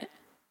that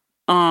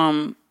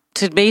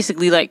to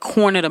basically like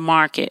corner the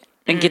market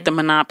and get the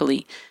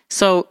monopoly.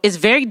 So it's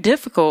very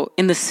difficult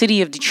in the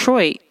city of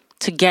Detroit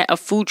to get a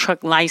food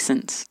truck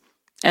license.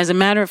 As a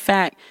matter of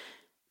fact,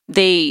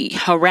 they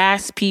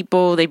harass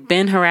people. They've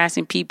been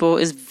harassing people.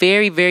 It's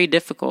very, very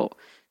difficult.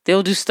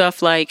 They'll do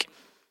stuff like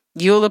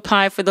you'll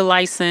apply for the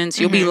license.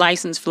 You'll be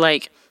licensed for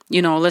like,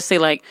 you know, let's say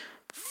like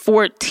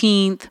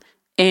 14th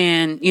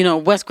and, you know,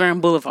 West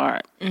Grand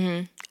Boulevard.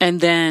 And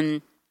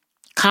then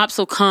cops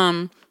will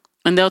come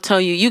and they'll tell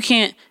you, you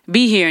can't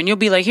be here. And you'll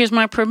be like, here's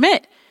my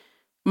permit,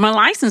 my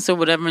license or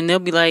whatever. And they'll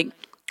be like,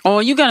 oh,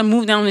 you got to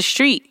move down the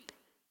street.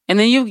 And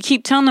then you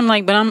keep telling them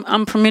like, but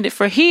I'm permitted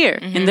for here.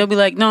 And they'll be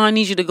like, no, I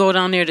need you to go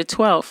down there to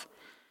 12th.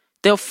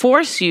 They'll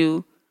force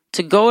you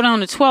to go down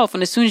to 12th.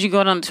 And as soon as you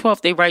go down to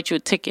 12th, they write you a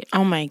ticket.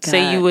 Oh my God.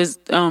 Say you was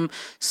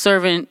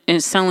serving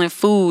and selling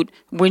food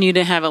when you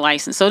didn't have a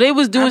license. So they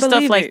was doing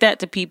stuff like that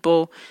to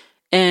people.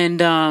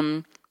 And,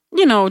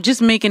 you know,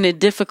 just making it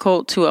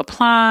difficult to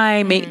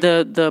apply. Make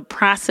the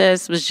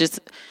process was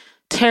just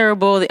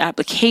terrible. The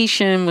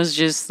application was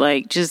just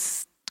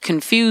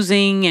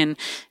confusing and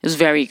it was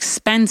very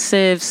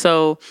expensive.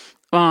 So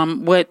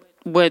what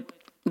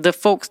the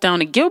folks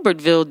down at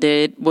Gilbertville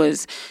did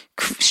was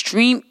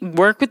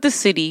work with the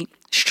city,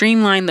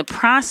 streamline the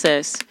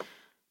process,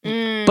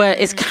 but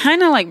it's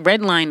kind of like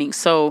redlining.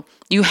 So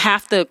you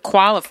have to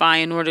qualify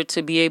in order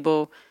to be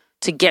able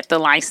to get the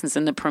license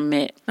and the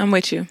permit. I'm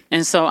with you.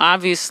 And so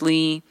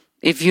obviously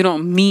if you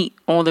don't meet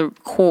all the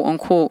quote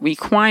unquote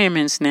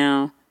requirements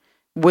now,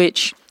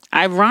 which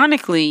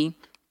ironically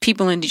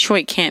people in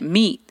Detroit can't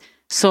meet.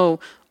 So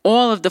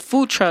all of the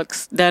food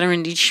trucks that are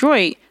in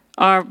Detroit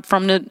are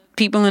from the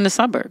people in the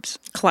suburbs.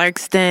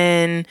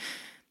 Clarkston,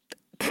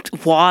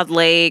 Walled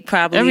Lake,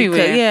 probably.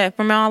 Everywhere. Yeah,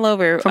 from all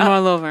over.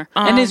 All over.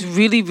 And it's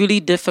really, really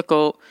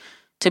difficult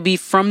to be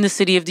from the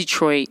city of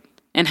Detroit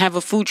and have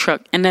a food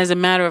truck. And as a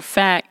matter of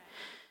fact,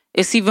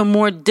 it's even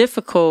more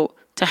difficult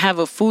to have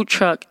a food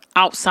truck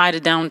outside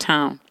of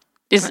downtown.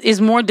 It's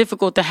more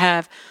difficult to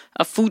have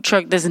a food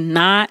truck that's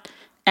not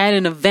at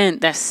an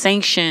event that's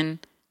sanctioned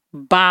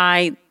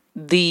by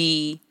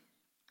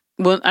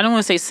well, I don't want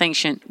to say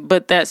sanctioned,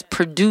 but that's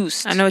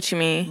produced. I know what you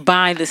mean.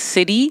 By the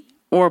city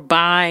or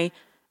by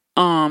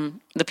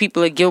the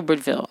people at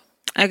Gilbertville.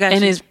 I got you.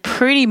 And it's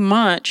pretty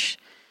much,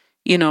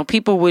 you know,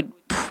 people would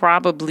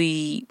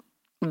probably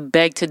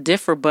beg to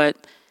differ, but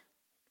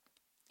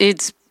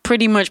it's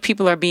pretty much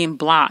people are being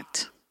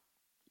blocked.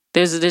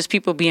 There's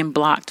people being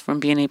blocked from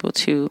being able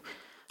to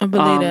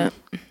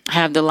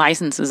have the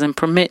licenses and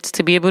permits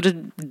to be able to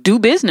do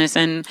business.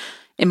 And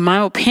in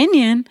my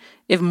opinion,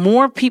 if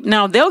more people,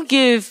 now they'll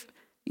give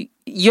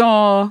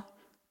y'all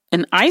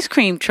an ice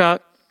cream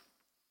truck.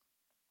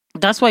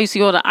 That's why you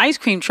see all the ice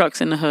cream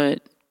trucks in the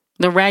hood,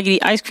 the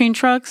raggedy ice cream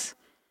trucks.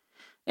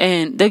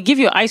 And they'll give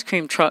you an ice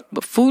cream truck,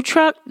 but food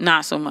truck,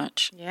 not so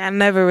much. Yeah, I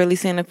never really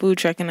seen a food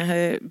truck in the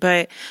hood.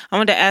 But I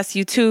wanted to ask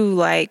you too,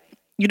 like,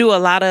 you do a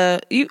lot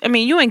of, you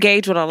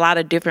engage with a lot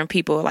of different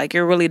people. Like,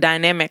 you're really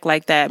dynamic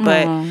like that.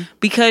 But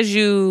because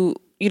you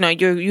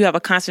have a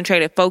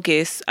concentrated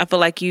focus, I feel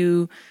like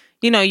you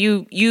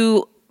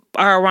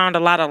are around a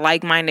lot of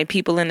like-minded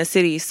people in the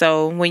city.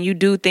 So when you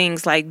do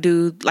things like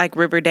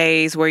River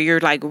Days, where you're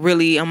like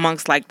really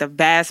amongst like the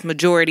vast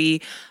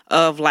majority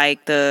of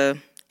like the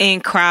in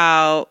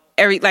crowd,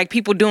 like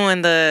people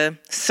doing the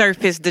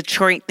surface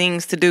Detroit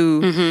things to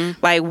do.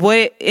 Like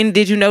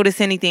did you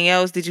notice anything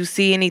else? Did you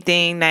see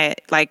anything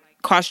that like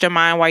crossed your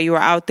mind while you were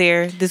out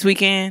there this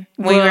weekend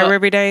when you were at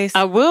River Days?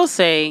 I will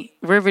say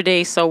River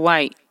Days so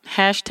white.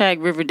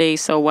 Hashtag River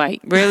Days so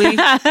white. Really?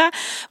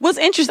 What's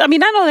interesting, I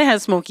mean, I know they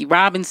had Smokey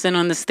Robinson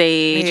on the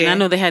stage, and I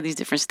know they had these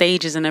different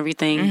stages and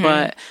everything,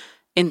 but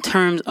in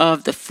terms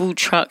of the food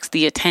trucks,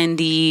 the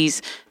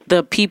attendees,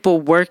 the people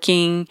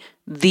working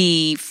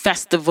the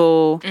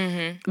festival,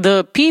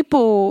 the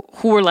people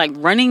who were like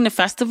running the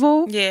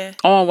festival,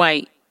 all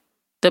white.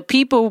 The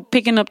people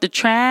picking up the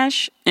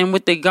trash and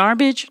with the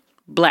garbage,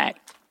 black.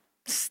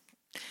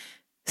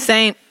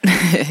 Same.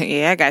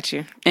 Yeah, I got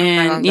you.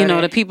 And, you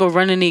know, the people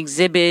running the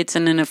exhibits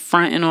and in the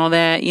front and all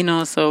that, you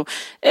know, so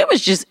it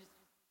was just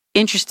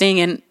interesting.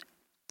 And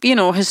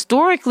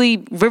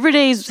historically,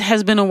 Riverday's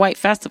has been a white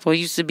festival. It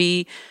used to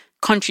be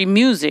country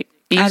music.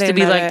 It used to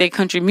be like their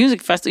country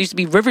music festival. It used to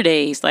be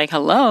Riverday's. Like,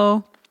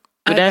 hello.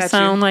 Would that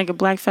sound like a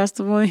black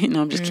festival?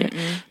 No, I'm just kidding.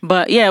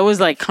 But yeah, it was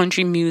like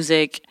country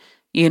music,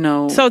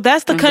 So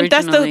that's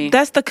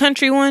the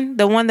country one?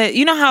 The one that,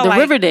 how the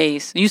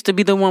Riverday's used to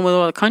be the one with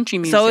all the country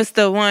music. So it's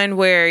the one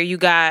where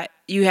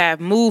you have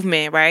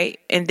movement, right?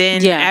 And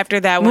then after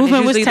that one,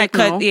 movement was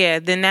techno.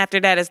 Then after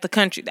that is the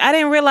country. I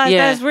didn't realize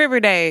that's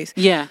Riverday's.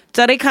 Yeah.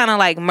 So they kind of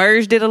like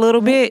merged it a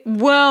little bit.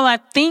 Well, I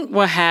think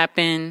what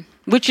happened,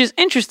 which is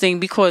interesting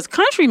because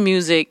country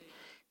music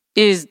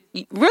is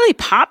really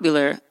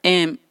popular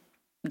and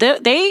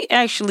they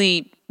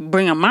actually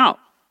bring them out.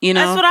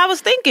 That's what I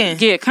was thinking.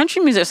 Yeah,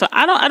 country music. So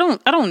I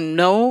don't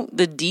know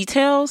the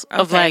details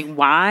of like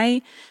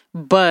why,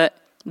 but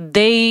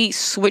they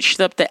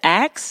switched up the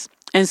acts.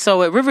 And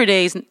so at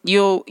Riverday's,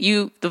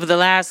 the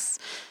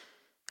last,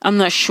 I'm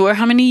not sure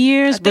how many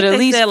years, but at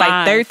least 5.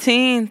 Like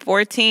 13,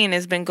 14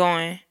 has been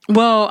going.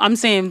 Well, I'm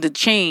saying the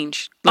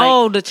change.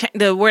 Like,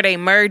 the where they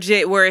merge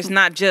it, where it's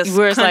not just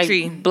where it's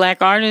country. Like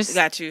black artists.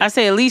 Got you. I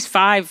say at least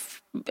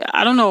 5.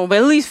 I don't know, but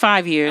at least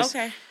 5 years.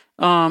 Okay.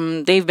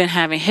 They've been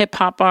having hip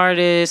hop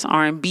artists,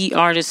 R&B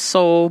artists,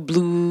 soul,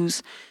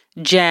 blues,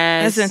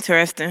 jazz. That's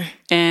interesting.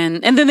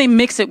 And then they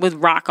mix it with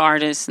rock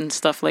artists and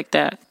stuff like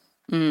that.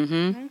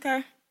 Mm-hmm.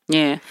 Okay.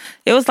 Yeah.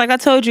 It was like I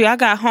told you, I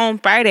got home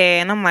Friday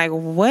and I'm like,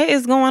 what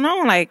is going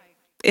on? Like,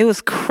 it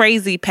was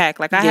crazy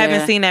packed. Like, I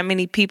haven't seen that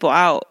many people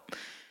out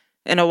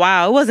in a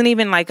while. It wasn't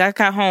even like I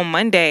got home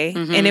Monday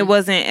and it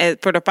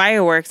wasn't for the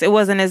fireworks. It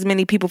wasn't as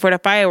many people for the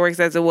fireworks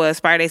as it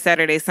was Friday,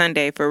 Saturday,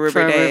 Sunday for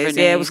River Days.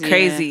 Yeah, it was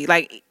crazy. Yeah.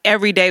 Like,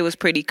 every day was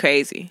pretty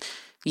crazy.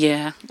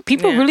 Yeah.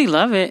 People really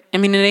love it. I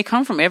mean, they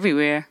come from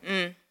everywhere,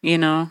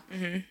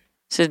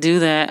 to do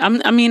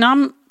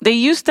that. They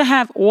used to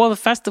have all the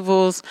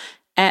festivals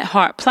at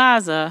Hart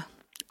Plaza.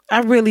 I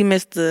really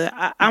miss the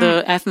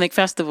ethnic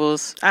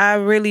festivals. I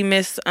really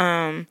miss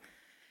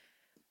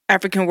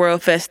African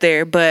World Fest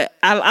there, but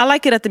I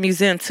like it at the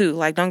museum too.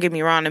 Like, don't get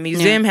me wrong, the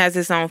museum has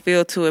its own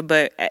feel to it,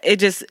 but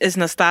it's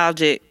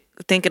nostalgic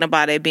thinking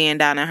about it being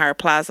down in Hart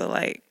Plaza.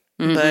 Like,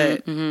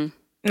 but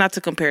not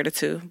to compare the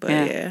two, but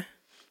yeah.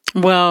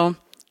 Well,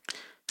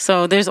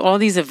 so there's all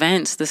these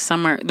events this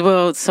summer.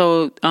 Well,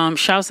 so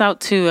shouts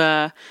out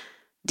to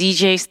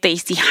DJ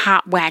Stacey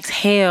Hot Wax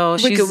Hale.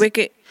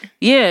 Wicked.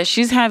 Yeah,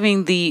 she's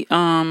having the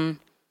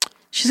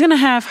she's gonna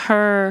have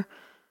her.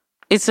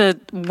 It's a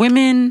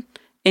women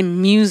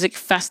in music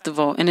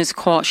festival, and it's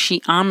called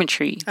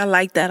Sheometry. I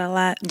like that a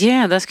lot.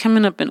 Yeah, that's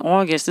coming up in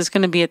August. It's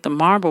gonna be at the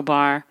Marble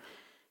Bar,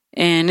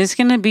 and it's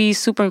gonna be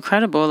super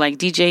incredible. Like,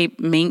 DJ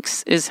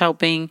Minx is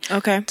helping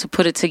to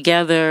put it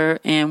together,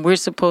 and we're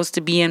supposed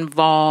to be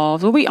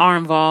involved. Well, we are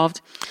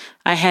involved.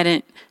 I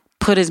hadn't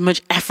put as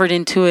much effort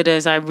into it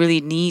as I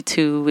really need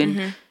to,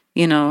 and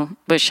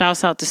but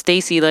shouts out to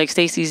Stacey. Like,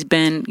 Stacey's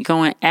been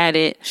going at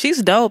it.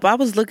 She's dope. I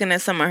was looking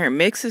at some of her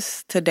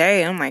mixes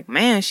today. I'm like,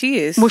 man, she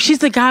is. Well, she's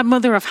the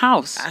godmother of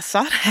house. I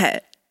saw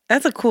that.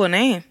 That's a cool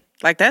name.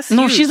 Like, that's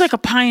no, huge. she's like a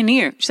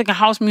pioneer. She's like a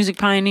house music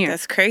pioneer.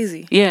 That's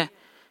crazy. Yeah.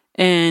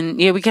 And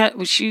yeah, we're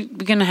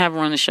gonna have her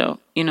on the show,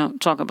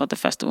 talk about the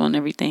festival and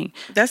everything.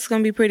 That's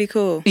gonna be pretty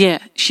cool. Yeah,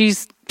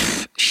 she's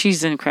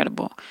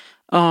incredible.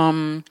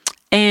 And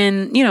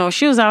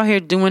she was out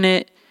here doing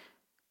it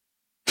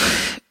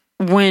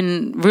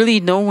when really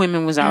no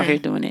women was out here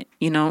doing it,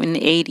 in the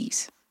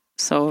 80s.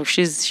 So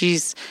she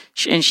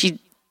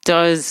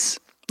does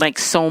like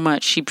so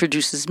much. She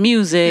produces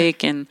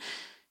music and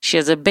she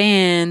has a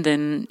band,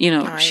 and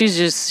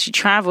she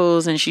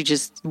travels and she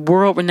just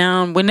world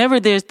renowned.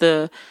 Whenever there's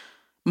the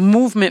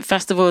movement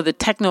festival, the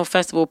techno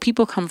festival,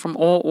 people come from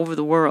all over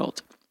the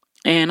world.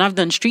 And I've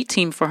done street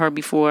team for her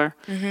before.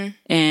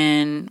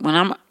 And when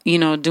I'm,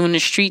 doing the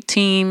street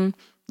team,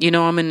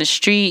 I'm in the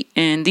street,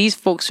 and these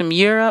folks from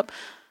Europe,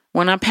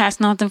 when I'm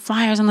passing out them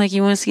flyers, I'm like,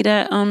 you want to see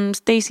that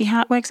Stacey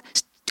Hot Wax?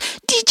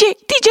 DJ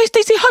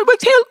Stacey Hot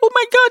Wax Hale,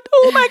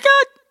 oh my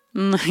God.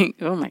 I'm like,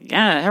 oh my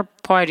God, her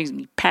parties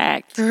be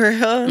packed. For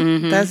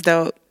real? That's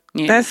dope.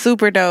 Yeah. That's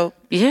super dope.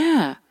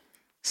 Yeah,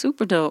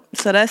 super dope.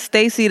 So that's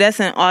Stacey, that's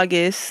in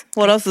August.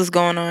 What else is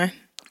going on?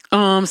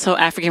 So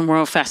African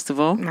World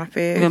Festival. My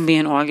favorite. It's gonna be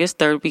in August,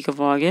 3rd week of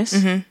August.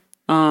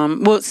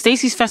 Well,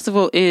 Stacey's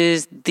festival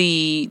is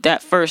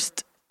that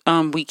first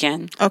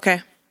weekend.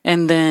 Okay.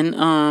 And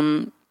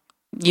then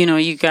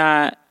you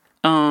got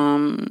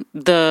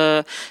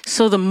the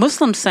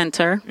Muslim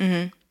Center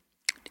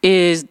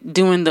is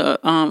doing the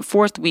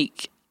 4th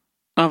week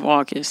of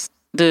August.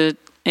 Over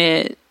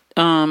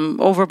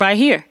by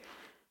here,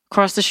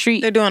 across the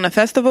street. They're doing a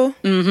festival?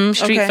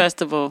 Street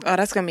festival. Oh,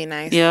 that's gonna be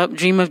nice. Yep,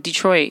 Dream of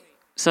Detroit.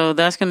 So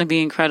that's gonna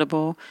be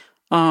incredible.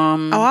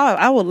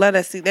 I would let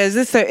us see. Is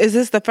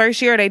this the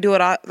first year they do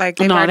it all? Like,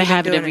 no, they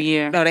have it every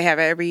year. No, they have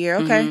it every year.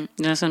 Okay,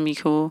 that's gonna be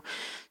cool.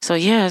 So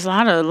yeah, it's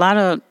a lot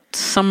of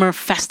summer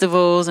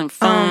festivals and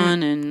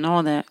fun and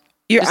all that.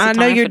 I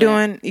know you're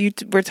doing.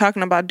 We're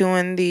talking about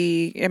doing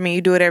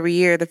you do it every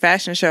year. The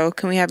fashion show.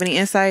 Can we have any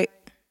insight?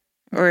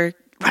 Or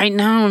right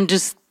now,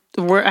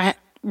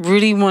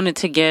 really wanted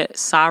to get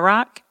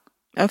Cyrock.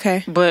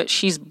 Okay. But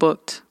she's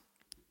booked.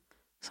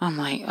 So I'm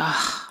like,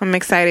 ugh. I'm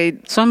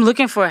excited. So I'm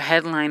looking for a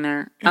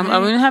headliner. I'm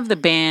going to have the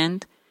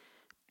band,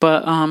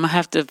 but I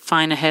have to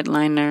find a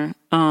headliner.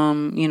 I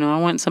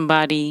want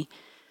somebody,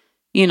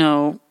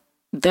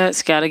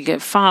 that's got to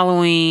get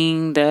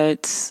following,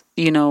 that's,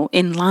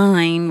 in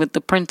line with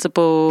the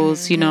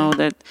principles,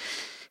 that,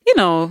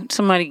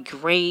 somebody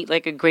great,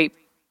 like a great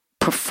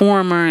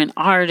performer and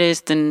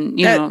artist, and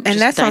and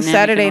that's on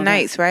Saturday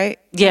nights, right?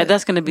 Yeah,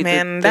 that's going to be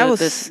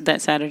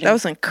that Saturday. That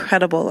was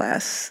incredible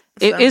last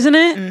summer. Isn't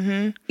it?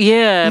 Mm-hmm.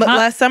 Yeah,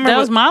 last summer that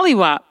was Molly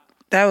Wop.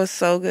 That was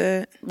so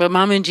good. But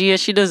Mama Gia,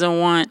 she doesn't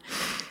want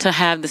to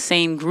have the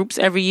same groups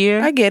every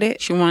year. I get it.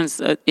 She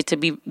wants it to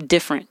be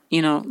different,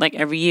 like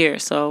every year.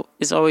 So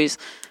it's always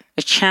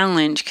a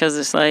challenge because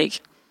it's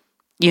like,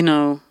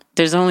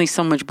 there's only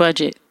so much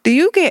budget. Do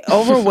you get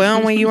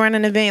overwhelmed when you run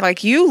an event?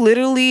 Like, you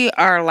literally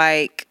are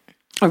like...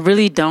 I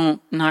really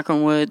don't, knock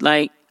on wood.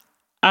 Like,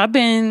 I've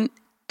been,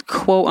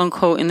 quote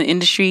unquote, in the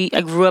industry. I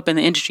grew up in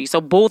the industry.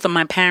 So both of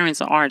my parents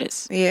are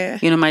artists. Yeah.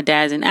 My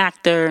dad's an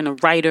actor and a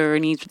writer,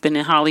 and he's been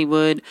in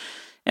Hollywood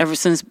ever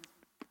since,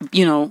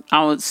 I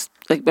was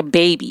like a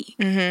baby,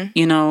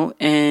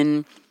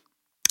 and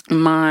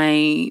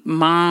my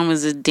mom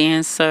was a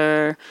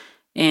dancer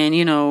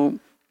and,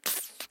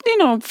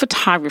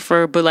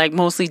 photographer, but like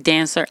mostly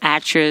dancer,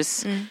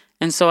 actress.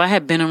 And so I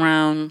had been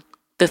around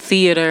the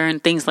theater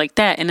and things like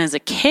that. And as a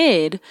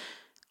kid,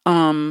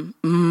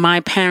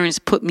 my parents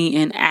put me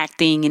in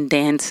acting and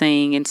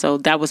dancing. And so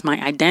that was my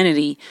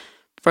identity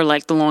for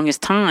like the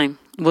longest time,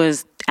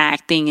 was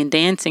acting and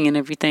dancing and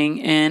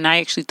everything. And I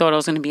actually thought I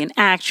was going to be an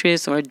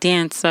actress or a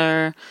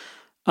dancer.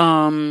 So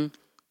I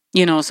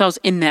was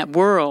in that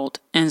world.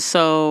 And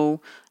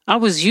so I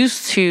was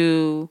used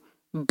to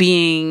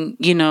being,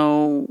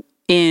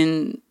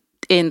 in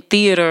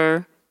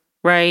theater,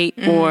 right?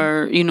 Mm-hmm.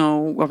 Or,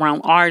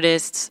 around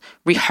artists,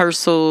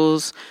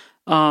 rehearsals,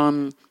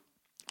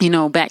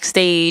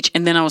 backstage.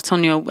 And then I was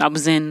telling you, I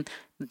was in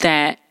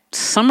that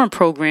summer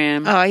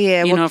program. Oh,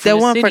 yeah. The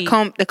one for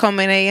the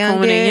Coleman A. Young.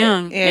 Coleman A.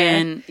 Young. Yeah.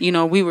 And,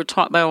 we were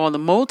taught by all the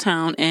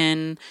Motown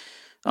and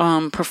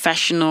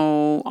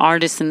professional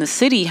artists in the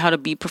city how to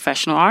be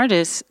professional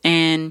artists.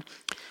 And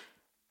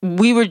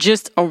we were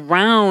just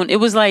around. It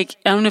was like,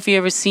 I don't know if you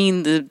ever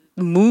seen the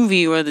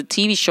movie or the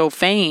TV show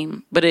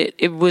Fame, but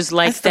it was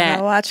like that.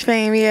 I watch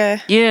Fame, yeah.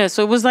 Yeah,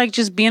 so it was like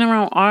just being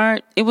around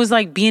art. It was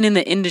like being in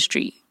the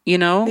industry,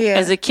 Yeah.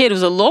 As a kid, it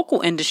was a local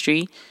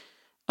industry.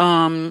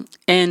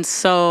 And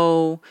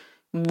so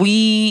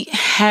we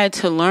had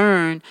to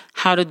learn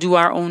how to do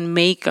our own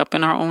makeup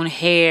and our own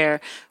hair.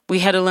 We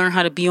had to learn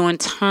how to be on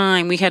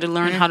time. We had to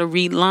learn how to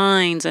read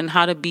lines and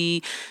how to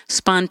be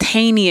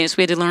spontaneous.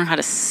 We had to learn how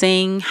to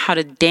sing, how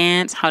to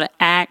dance, how to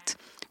act.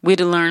 We had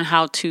to learn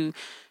how to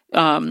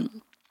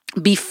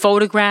be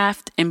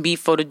photographed and be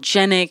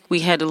photogenic. We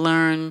had to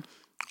learn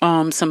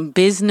some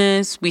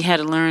business. We had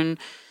to learn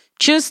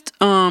just,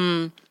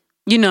 how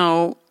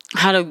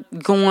to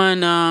go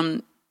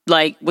on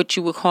like what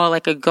you would call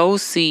like a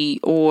go-see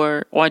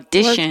or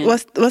audition.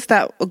 What's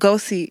that,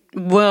 go-see?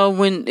 Well,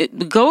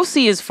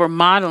 go-see is for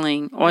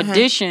modeling.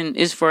 Audition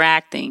is for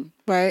acting.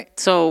 Right.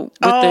 So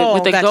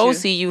with the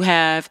go-see, you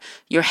have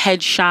your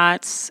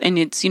headshots, and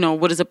it's,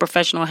 what does a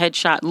professional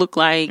headshot look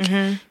like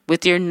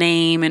with your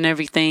name and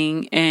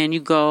everything. And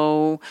you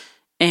go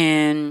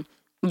and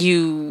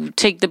you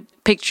take the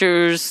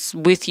pictures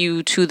with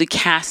you to the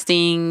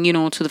casting,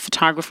 to the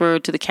photographer,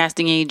 to the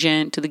casting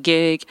agent, to the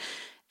gig,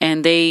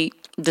 and they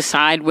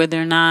decide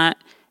whether or not,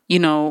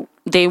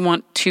 they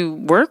want to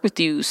work with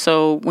you.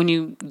 So when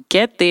you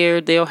get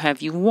there, they'll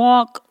have you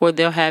walk, or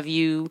they'll have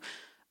you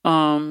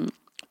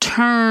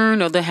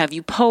turn, or they'll have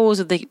you pose,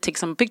 or they take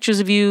some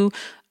pictures of you.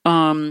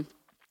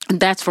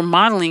 That's for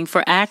modeling.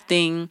 For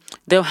acting,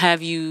 they'll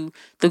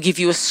give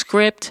you a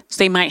script. So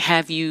they might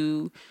have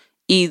you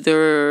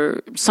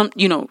either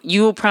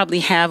you'll probably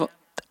have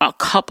a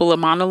couple of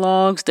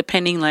monologues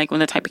depending like on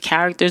the type of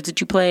characters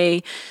that you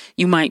play.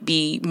 You might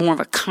be more of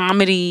a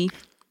comedy,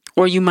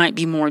 or you might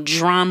be more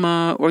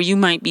drama, or you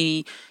might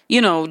be,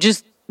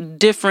 just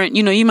different.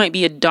 You might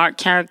be a dark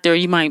character.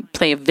 You might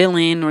play a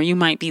villain, or you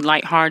might be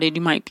lighthearted.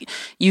 You might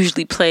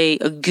usually play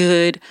a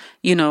good,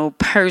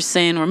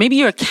 person, or maybe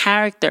you're a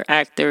character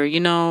actor.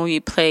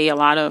 You play a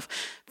lot of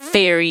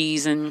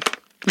fairies and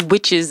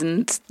witches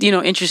and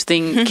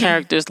interesting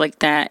characters like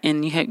that,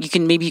 and you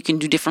can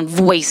do different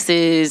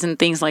voices and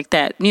things like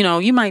that.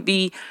 You might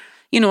be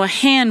a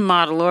hand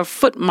model or a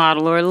foot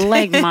model or a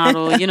leg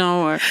model,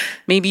 or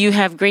maybe you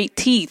have great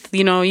teeth,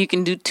 you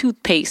can do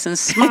toothpaste and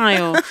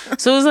smile.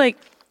 So it was like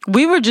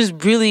we were just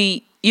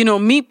really,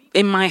 me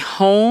in my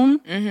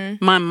home.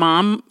 My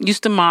mom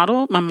used to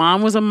model. My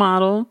mom was a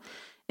model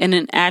and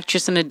an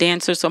actress and a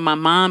dancer, so my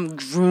mom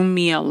groomed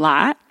me a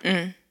lot.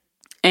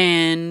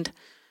 And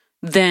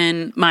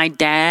then my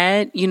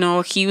dad,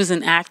 he was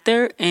an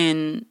actor,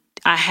 and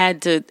I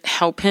had to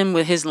help him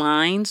with his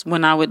lines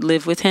when I would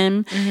live with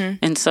him.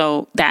 And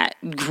so that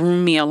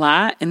groomed me a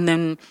lot. And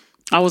then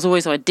I was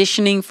always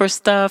auditioning for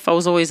stuff. I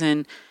was always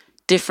in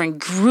different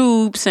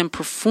groups and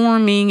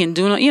performing and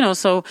doing, you know,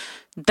 so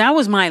that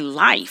was my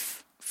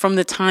life from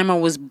the time I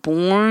was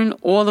born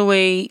all the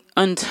way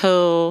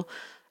until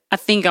I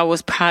think I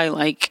was probably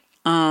like,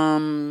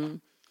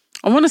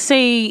 I want to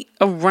say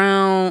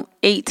around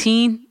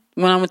 18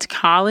 when I went to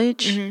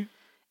college. Mm-hmm.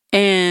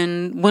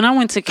 And when I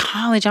went to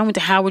college, I went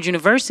to Howard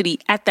University.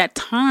 At that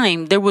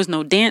time, there was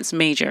no dance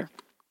major.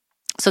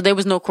 So there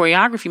was no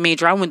choreography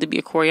major. I wanted to be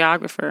a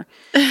choreographer.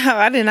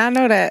 I did not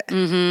know that.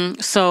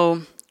 Mm-hmm.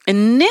 So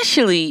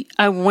initially,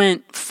 I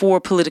went for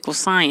political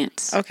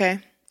science. Okay.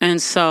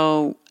 And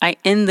so I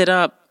ended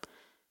up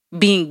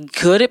being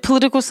good at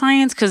political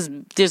science because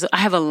I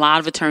have a lot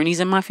of attorneys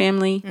in my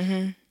family,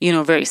 mm-hmm. you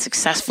know, very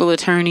successful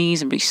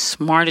attorneys and very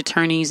smart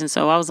attorneys. And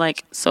so I was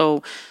like,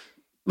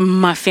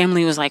 my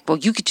family was like, well,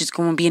 you could just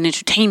go and be an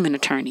entertainment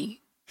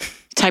attorney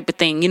type of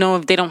thing, you know,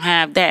 if they don't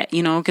have that,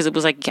 you know, because it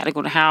was like, you got to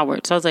go to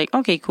Howard. So I was like,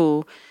 okay,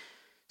 cool.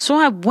 So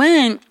I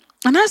went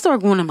and I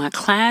started going to my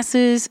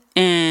classes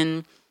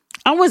and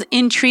I was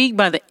intrigued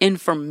by the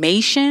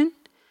information.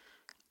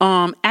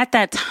 At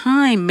that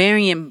time,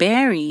 Marion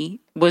Barry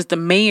was the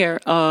mayor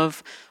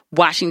of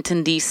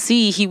Washington,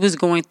 D.C. He was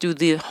going through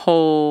the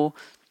whole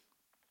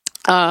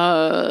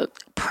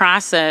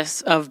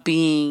process of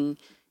being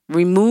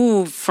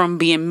removed from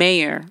being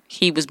mayor.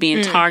 He was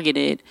being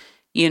targeted.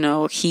 You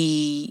know,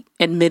 he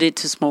admitted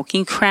to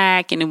smoking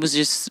crack and it was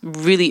just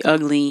really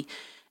ugly.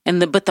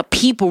 But the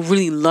people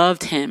really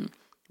loved him.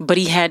 But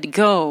he had to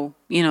go,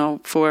 you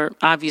know, for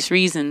obvious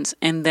reasons.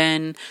 And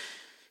then,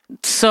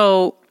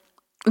 so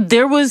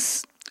there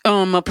was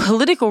a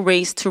political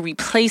race to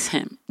replace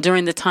him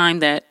during the time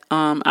that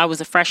I was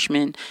a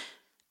freshman.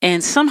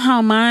 And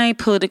somehow my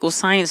political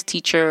science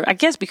teacher, I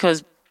guess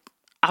because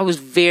I was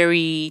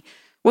very...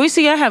 Well, you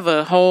see, I have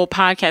a whole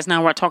podcast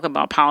now where I talk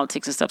about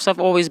politics and stuff. So I've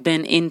always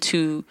been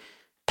into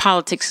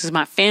politics because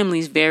my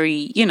family's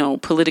very, you know,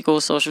 political,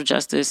 social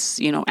justice,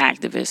 you know,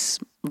 activists,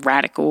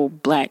 radical,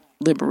 black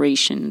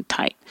liberation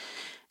type.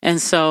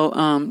 And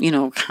so, you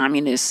know,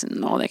 communists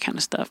and all that kind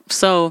of stuff.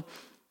 So,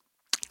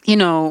 you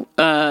know,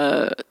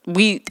 I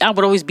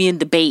would always be in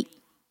debate,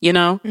 you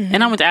know, mm-hmm.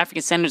 and I went to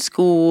African Standard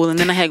School and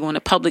then I had going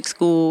to public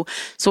school.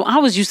 So I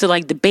was used to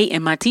like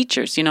debating my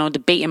teachers, you know,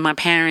 debating my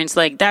parents.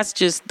 Like that's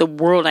just the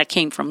world I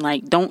came from.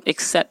 Like don't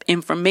accept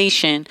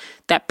information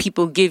that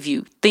people give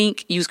you.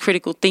 Think, use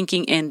critical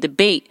thinking and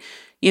debate,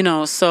 you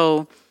know.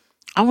 So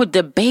I would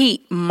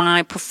debate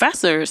my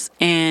professors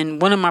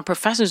and one of my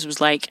professors was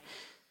like,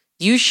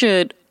 you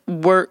should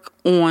work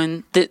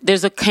on,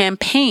 there's a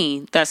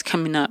campaign that's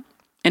coming up.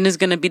 And it's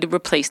going to be to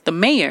replace the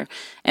mayor.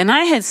 And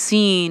I had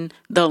seen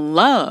the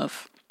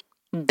love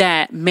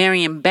that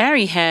Marion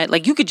Barry had.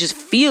 Like, you could just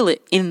feel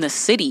it in the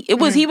city.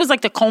 He was like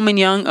the Coleman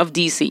Young of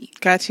D.C.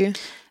 Got you.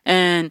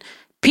 And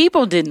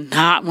people did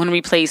not want to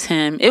replace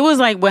him. It was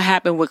like what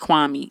happened with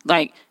Kwame.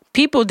 Like,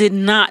 people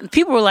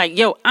were like,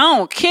 yo, I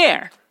don't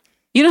care.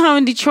 You know how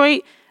in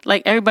Detroit,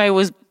 like, everybody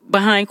was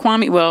behind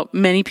Kwame? Well,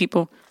 many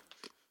people.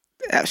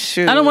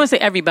 Sure. I don't want to say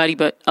everybody,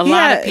 but a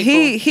lot of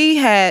people. He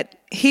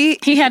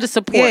had the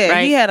support,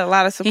 right? He had a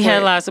lot of support. He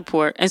had a lot of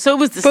support. And so it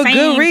was the same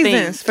good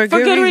reasons, thing. For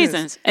good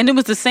reasons. And it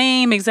was the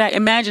same exact,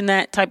 imagine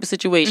that type of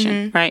situation,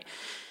 mm-hmm. right?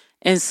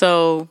 And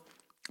so,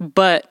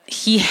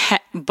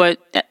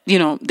 you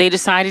know, they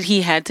decided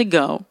he had to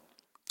go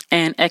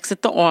and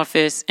exit the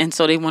office. And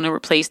so they want to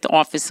replace the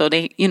office. So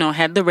they, you know,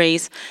 had the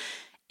race.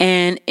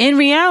 And in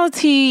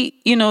reality,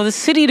 you know, the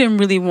city didn't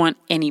really want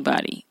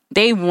anybody.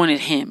 They wanted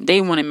him.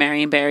 They wanted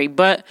Marion Barry.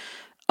 But,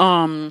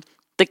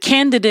 the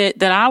candidate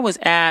that I was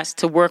asked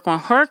to work on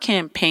her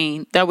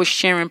campaign, that was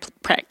Sharon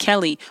Pratt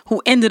Kelly,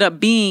 who ended up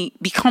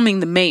becoming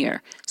the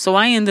mayor. So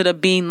I ended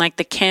up being like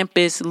the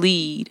campus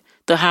lead,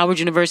 the Howard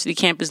University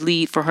campus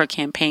lead for her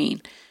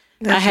campaign.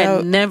 I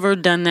had never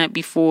done that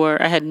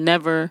before. I had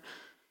never,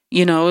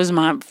 you know, it was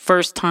my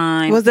first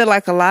time. Was there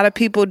like a lot of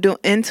people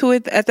into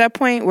it at that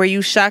point? Were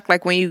you shocked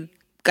like when you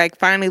like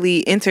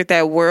finally entered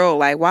that world,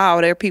 like,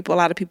 wow, there are a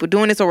lot of people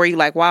doing this? Or were you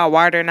like, wow,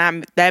 why are there not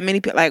that many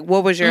people? Like,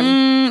 what was your...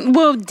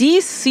 well,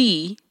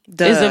 D.C.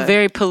 is a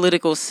very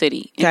political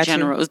city in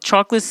general. It's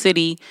Chocolate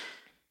City.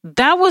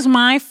 That was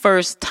my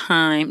first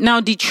time.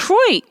 Now,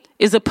 Detroit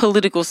is a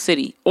political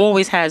city.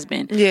 Always has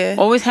been. Yeah.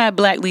 Always had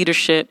black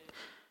leadership.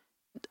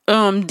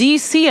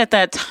 D.C. at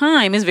that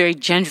time is very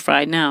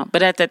gentrified now,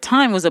 but at that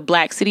time was a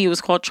black city. It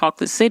was called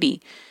Chocolate City.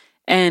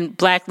 And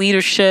black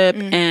leadership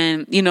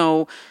and, you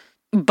know...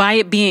 By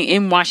it being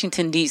in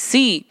Washington,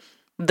 D.C.,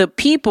 the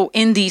people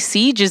in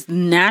D.C. just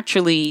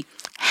naturally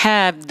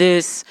have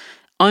this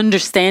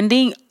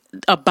understanding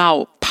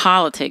about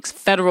politics,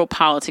 federal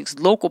politics,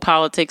 local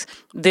politics.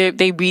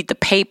 They read the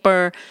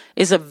paper.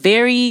 It's a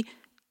very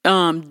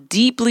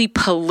deeply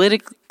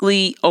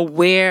politically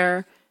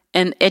aware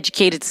and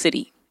educated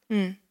city.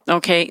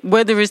 Okay?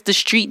 Whether it's the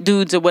street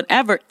dudes or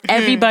whatever,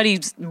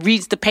 everybody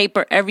reads the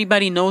paper.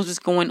 Everybody knows what's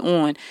going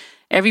on.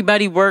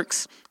 Everybody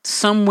works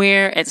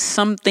somewhere at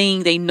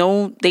something. They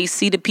know, they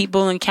see the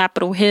people in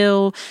Capitol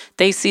Hill.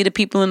 They see the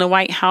people in the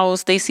White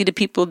House. They see the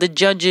people, the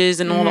judges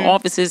and all the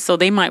offices. So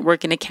they might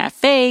work in a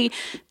cafe.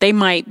 They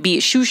might be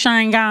a shoe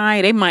shine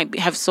guy. They might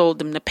have sold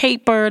them the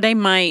paper. They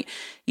might,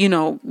 you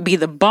know, be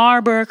the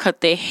barber,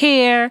 cut their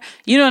hair.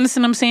 You know what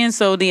I'm saying?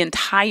 So the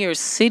entire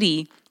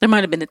city, there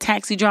might have been a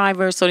taxi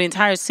driver. So the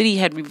entire city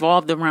had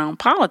revolved around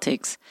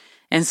politics.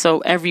 And so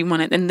everyone,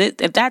 and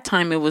at that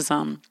time it was,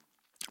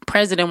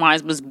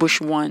 president-wise was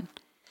Bush 1.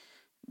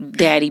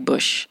 Daddy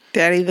Bush.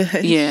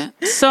 Yeah.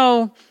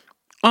 So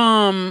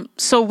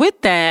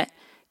with that,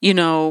 you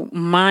know,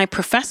 my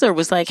professor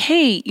was like,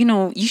 hey, you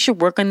know, you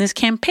should work on this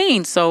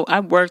campaign. So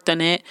I worked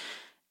on it,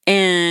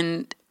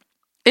 and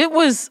it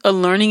was a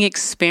learning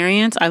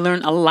experience. I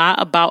learned a lot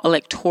about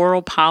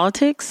electoral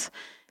politics.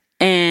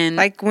 And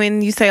like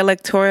when you say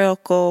electoral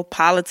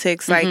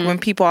politics, like when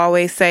people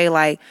always say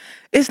like,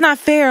 it's not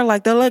fair,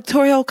 like the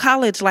electoral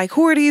college, like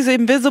who are these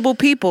invisible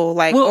people?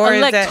 Like, well, or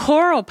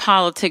electoral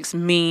politics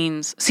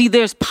means, see,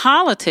 there's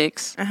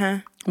politics,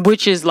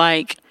 which is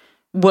like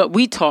what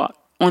we taught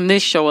on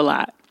this show a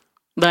lot.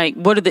 Like,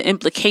 what are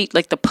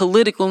the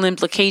political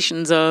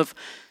implications of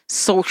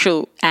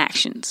social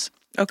actions,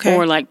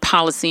 or like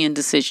policy and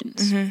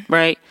decisions,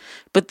 right?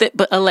 But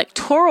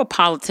electoral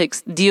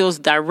politics deals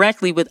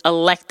directly with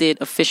elected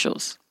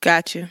officials.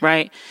 Got you.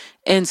 Right,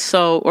 and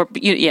so,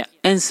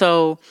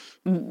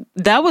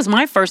 that was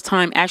my first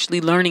time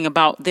actually learning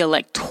about the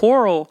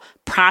electoral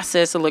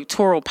process,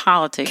 electoral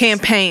politics.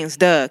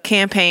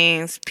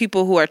 Campaigns,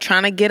 people who are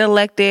trying to get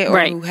elected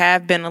or who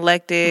have been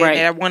elected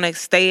and want to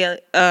stay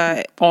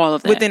all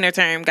of that within their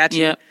term. Got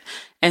you. Yep.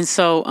 And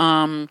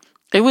so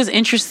it was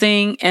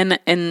interesting, and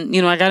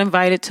you know, I got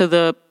invited to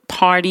the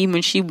party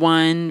when she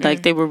won.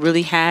 Like, they were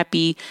really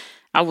happy.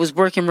 I was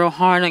working real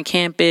hard on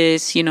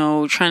campus, you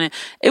know,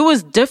 it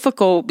was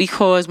difficult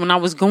because when I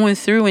was going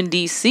through in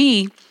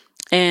DC,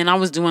 and I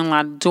was doing a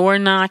lot of door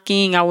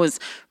knocking. I was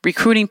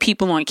recruiting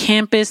people on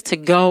campus to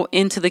go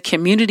into the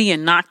community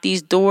and knock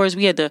these doors.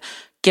 We had to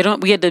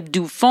we had to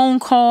do phone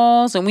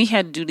calls, and we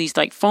had to do these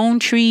like phone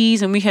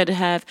trees, and we had to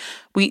have,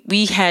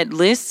 we had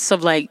lists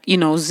of like, you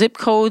know, zip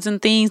codes and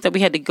things that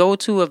we had to go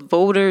to of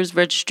voters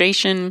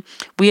registration.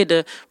 We had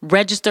to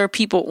register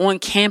people on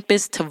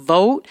campus to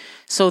vote,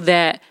 so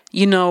that,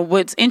 you know,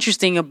 what's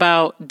interesting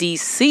about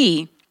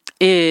DC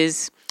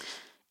is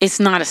it's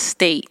not a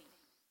state.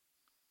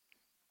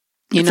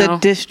 It's a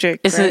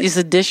district. It's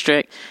a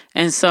district,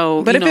 and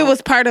so. But if it was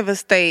part of a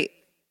state,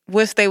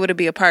 what state would it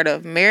be a part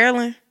of?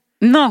 Maryland?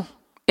 No,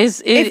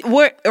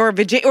 or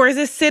Virginia, or is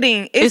it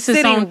sitting? It's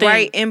sitting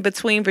right in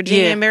between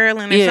Virginia and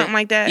Maryland, or something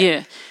like that.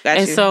 Yeah,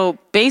 and so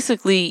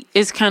basically,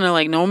 it's kind of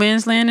like no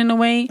man's land in a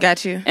way.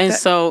 Got you. And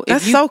so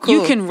that's so cool.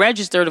 You can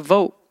register to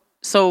vote.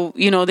 So,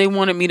 you know, they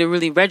wanted me to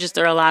really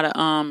register a lot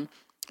of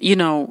you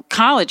know,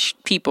 college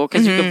people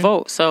because you could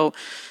vote. So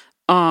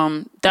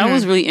that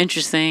was really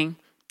interesting,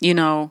 you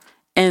know.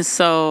 And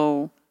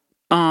so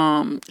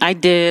I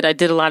did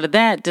a lot of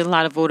that, did a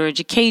lot of voter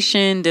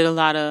education, did a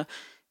lot of,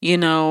 you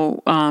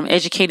know,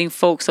 educating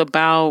folks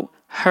about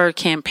her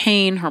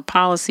campaign, her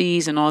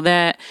policies and all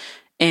that.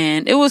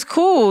 And it was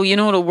cool, you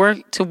know,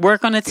 to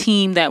work on a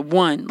team that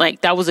won.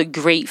 Like, that was a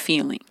great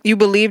feeling. You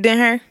believed in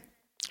her?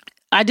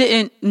 I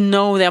didn't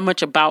know that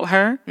much about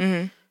her.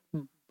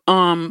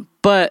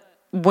 But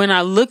when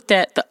I looked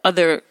at the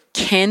other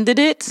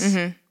candidates,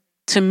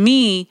 to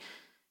me,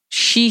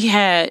 she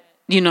had,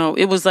 you know,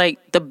 it was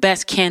like the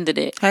best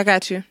candidate. I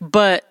got you.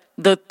 But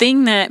the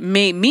thing that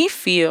made me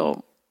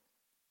feel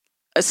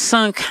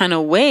some kind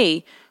of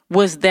way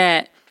was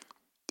that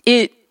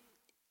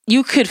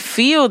you could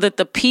feel that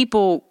the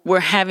people were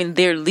having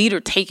their leader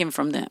taken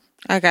from them.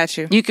 I got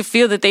you. You could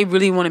feel that they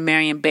really wanted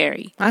Marion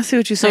Barry. I see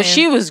what you're saying. So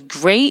she was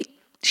great.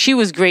 She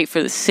was great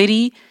for the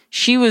city.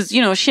 She was,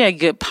 you know, she had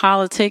good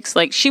politics.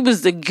 Like, she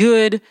was the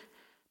good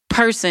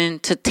person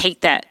to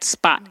take that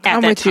spot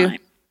at that time.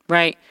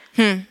 Right?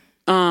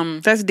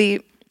 That's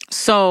deep.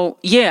 So,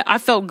 yeah, I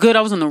felt good.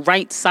 I was on the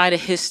right side of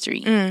history.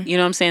 You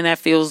know what I'm saying? That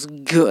feels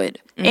good.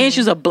 And she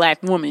was a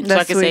black woman. That's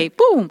so I could say,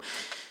 boom.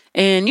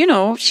 And, you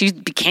know, she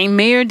became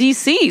mayor of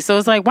D.C. So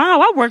it's like,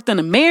 wow, I worked on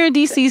the mayor of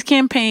D.C.'s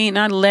campaign.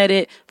 I led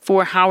it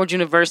for Howard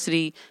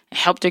University and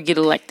helped her get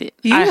elected.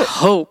 I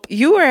hope.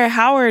 You were at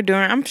Howard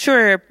I'm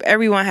sure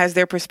everyone has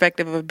their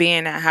perspective of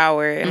being at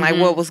Howard and like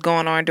what was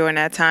going on during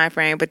that time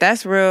frame. But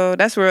that's real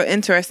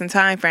interesting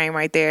time frame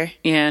right there.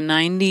 Yeah,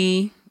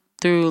 90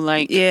 through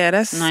like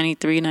that's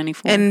 93,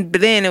 94. But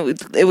then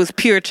it was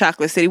pure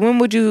Chocolate City. When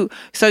would you,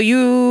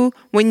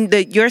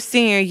 your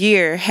senior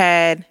year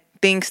had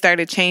things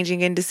started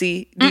changing in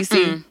DC?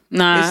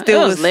 Nah, it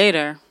was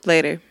later.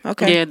 Later,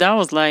 okay. Yeah, that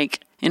was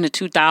like in the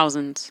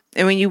 2000s.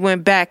 And when you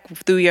went back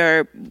through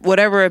your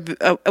whatever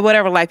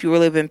life you were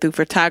living through,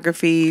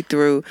 photography,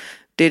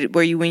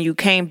 when you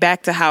came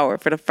back to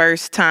Howard for the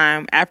first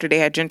time after they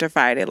had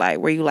gentrified it, like,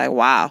 were you like,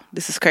 wow,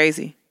 this is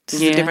crazy?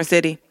 This is a different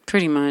city?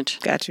 Pretty much.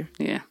 Got you.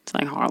 Yeah, it's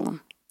like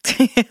Harlem.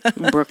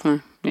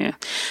 Brooklyn, yeah.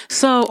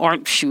 So,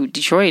 or shoot,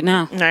 Detroit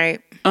now. Right.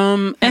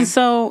 And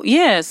so,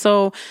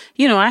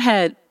 I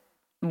had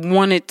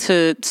wanted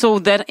to, so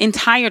that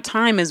entire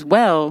time as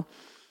well,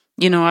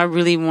 I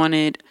really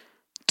wanted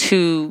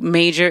to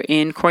major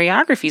in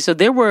choreography. So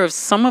there were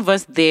some of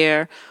us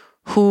there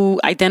who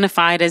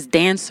identified as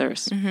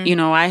dancers.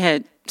 I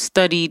had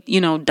studied,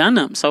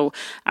 Dunham. So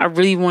I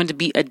really wanted to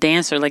be a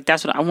dancer. Like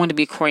that's what I wanted to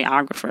be, a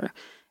choreographer.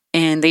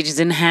 And they just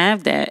didn't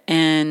have that.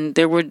 And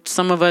there were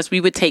some of us,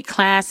 we would take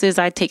classes.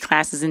 I'd take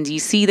classes in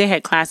DC. They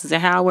had classes at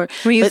Howard.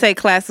 When you say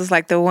classes,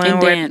 like the one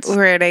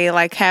where they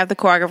like have the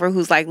choreographer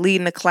who's like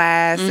leading the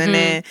class and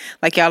then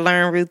like y'all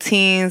learn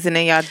routines and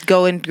then y'all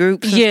go in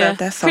groups and stuff.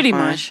 That's so pretty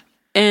fun. much.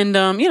 And,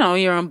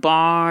 you're on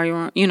bar,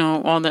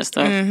 all that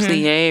stuff.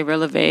 Plie,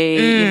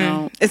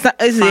 releve, it's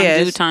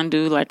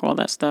tendu, like all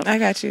that stuff. I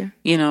got you.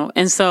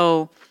 And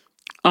so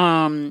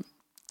from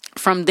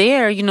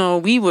there,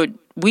 we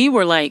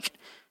were like,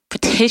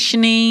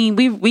 petitioning.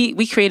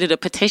 We created a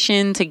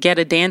petition to get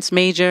a dance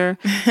major.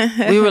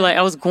 We were like,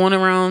 I was going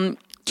around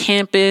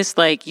campus,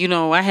 like,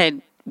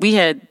 we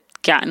had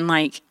gotten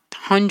like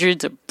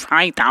hundreds of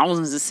probably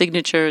thousands of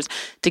signatures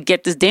to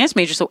get this dance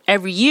major. So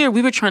every year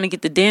we were trying to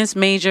get the dance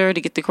major,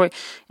 to get the choreo,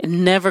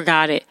 and never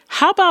got it.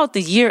 How about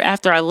the year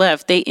after I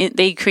left,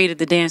 they created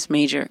the dance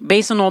major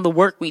based on all the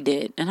work we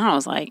did. And I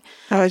was like,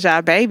 that was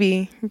y'all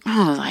baby.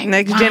 I was like,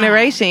 next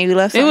generation. You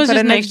left something for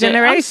the next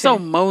generation. I'm so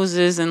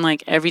Moses and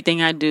like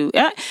everything I do.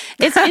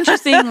 It's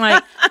interesting.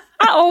 Like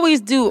I always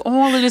do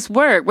all of this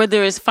work,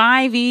 whether it's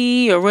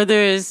 5E or whether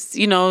it's,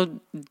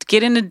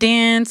 get in the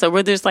dance or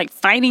whether it's like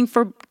fighting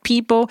for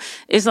people.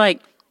 It's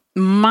like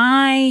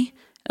my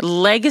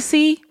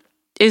legacy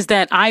is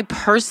that I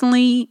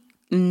personally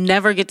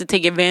never get to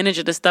take advantage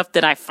of the stuff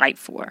that I fight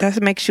for.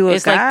 That makes you a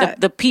It's God. like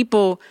the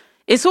people,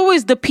 it's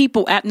always the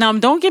people. Now,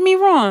 don't get me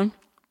wrong.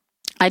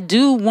 I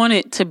do want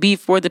it to be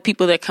for the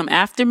people that come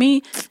after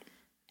me.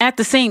 At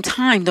the same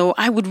time, though,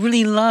 I would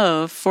really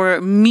love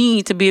for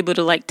me to be able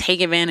to like take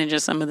advantage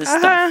of some of this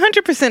stuff.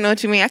 100% know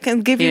what you mean. I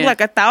can give you like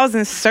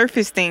 1,000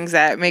 surface things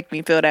that make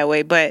me feel that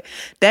way. But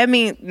that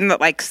means,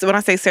 like, when I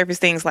say surface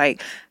things,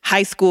 like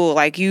high school,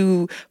 like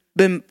you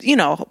been,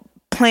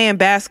 playing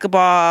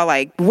basketball,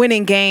 like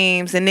winning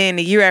games, and then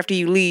the year after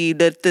you leave,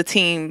 the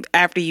team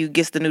after you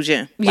gets the new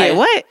gym. Like,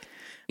 what?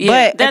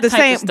 Yeah, but at the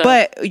same,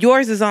 but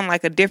yours is on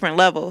like a different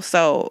level.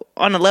 So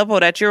on the level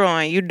that you're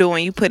on, you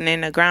putting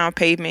in the ground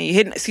pavement.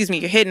 You're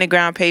hitting the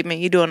ground pavement.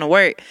 You're doing the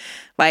work.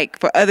 Like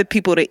for other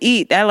people to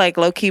eat, that like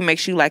low key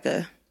makes you like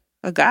a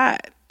God.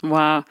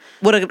 Wow.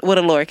 What a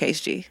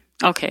lowercase G.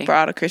 Okay. For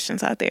all the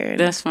Christians out there.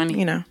 That's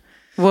funny.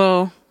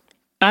 Well,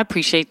 I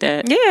appreciate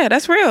that. Yeah,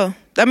 that's real.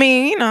 I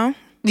mean,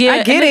 yeah,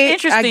 I get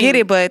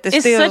it, but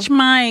it's still such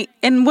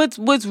and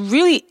what's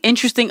really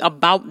interesting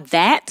about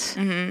that,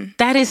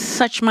 that is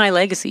such my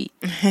legacy.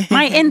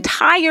 My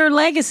entire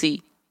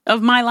legacy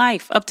of my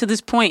life up to this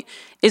point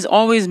is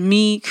always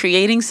me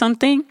creating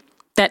something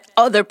that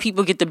other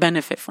people get the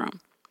benefit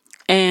from.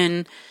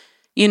 And,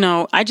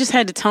 I just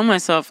had to tell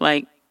myself,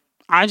 like,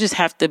 I just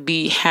have to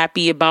be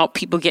happy about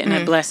people getting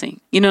a blessing.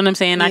 You know what I'm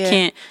saying? Yeah. I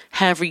can't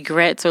have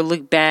regrets or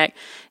look back,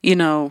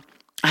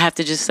 I have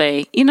to just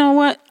say, you know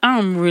what?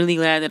 I'm really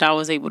glad that I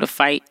was able to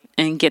fight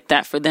and get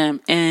that for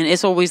them. And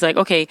it's always like,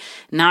 okay,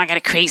 now I got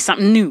to create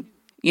something new.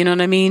 You know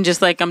what I mean?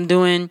 Just like I'm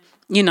doing,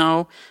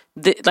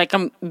 like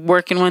I'm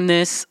working on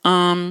this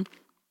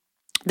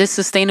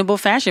sustainable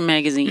fashion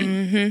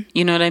magazine.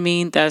 You know what I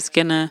mean? That's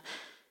going to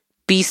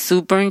be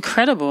super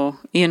incredible,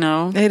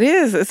 It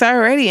is. It's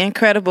already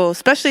incredible,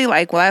 especially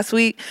like last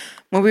week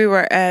when we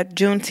were at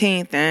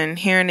Juneteenth and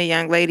hearing the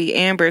young lady,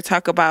 Amber,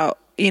 talk about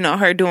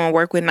her doing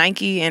work with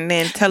Nike and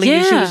then telling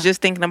you she was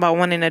just thinking about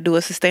wanting to do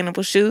a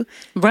sustainable shoe.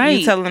 Right.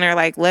 You telling her,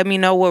 like, let me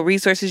know what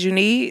resources you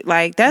need.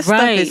 Like, that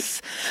stuff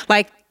is,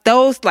 like,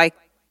 those, like,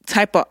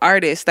 type of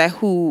artists that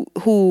who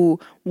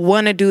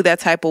want to do that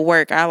type of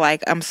work.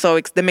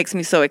 That makes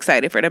me so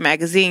excited for the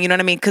magazine. You know what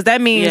I mean? Because that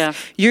means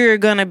you're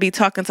going to be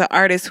talking to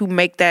artists who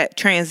make that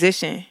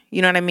transition.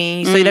 You know what I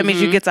mean? So that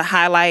means you get to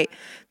highlight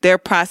their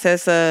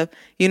process of,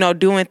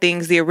 doing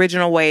things the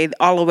original way,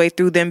 all the way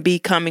through them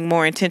becoming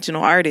more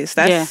intentional artists.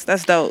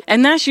 That's dope.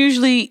 And that's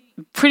usually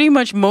pretty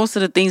much most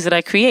of the things that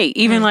I create.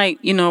 Even like,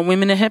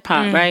 women in hip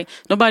hop, right?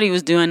 Nobody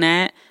was doing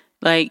that.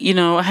 Like,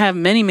 I have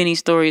many, many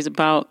stories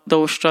about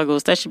those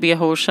struggles. That should be a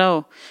whole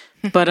show.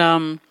 But,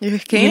 now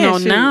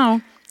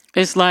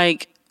it's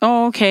like,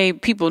 oh, okay,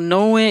 people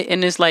know it.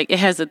 And it's like, it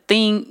has a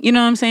thing, you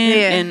know what I'm saying?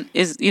 Yeah. And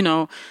it's,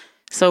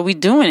 so we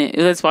doing it.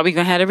 That's why we're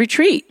going to have a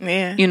retreat.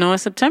 Yeah. In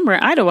September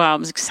at Idlewild. I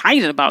was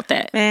excited about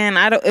that. Man,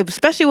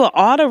 especially with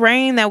all the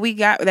rain that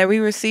we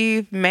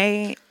received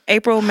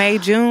April, May,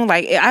 June.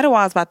 Like,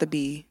 Idlewild's about to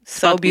be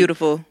so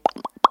beautiful.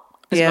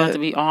 It's about to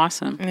be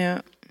awesome. Yeah.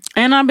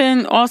 And I've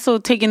been also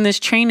taking this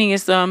training.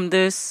 It's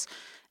this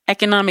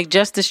economic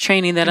justice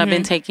training that I've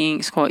been taking.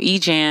 It's called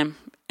EJAM.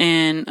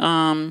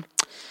 And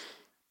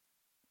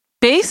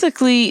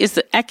basically it's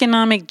the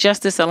Economic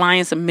Justice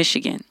Alliance of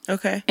Michigan.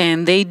 Okay.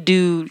 And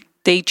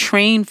they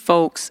train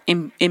folks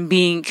in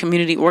being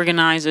community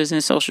organizers in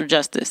social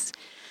justice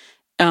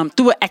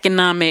through an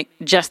economic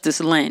justice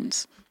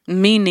lens,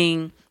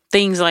 meaning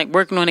things like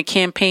working on a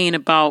campaign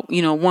about,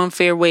 one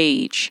fair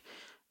wage,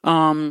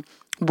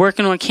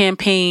 working on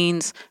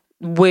campaigns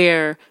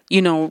where,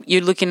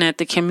 you're looking at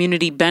the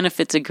community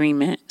benefits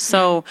agreement.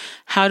 So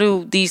how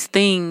do these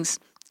things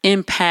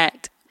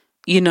impact,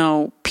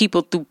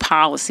 people through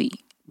policy?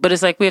 But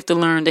it's like we have to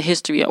learn the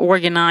history of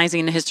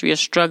organizing, the history of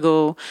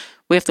struggle.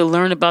 We have to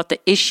learn about the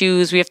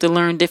issues. We have to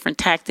learn different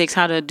tactics,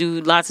 how to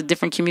do lots of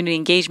different community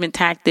engagement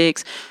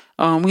tactics.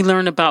 We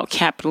learn about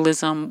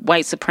capitalism,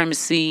 white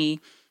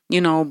supremacy,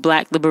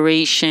 Black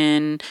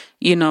liberation,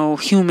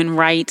 human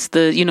rights,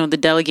 the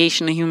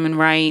delegation of human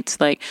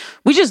rights. Like,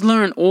 we just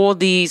learn all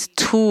these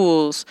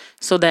tools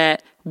so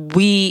that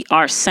we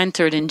are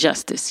centered in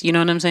justice. You know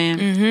what I'm saying?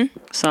 Mm-hmm.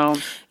 So,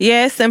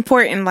 yeah, it's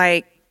important.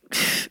 Like,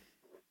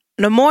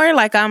 the more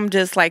like I'm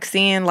just like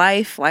seeing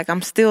life, like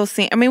I'm still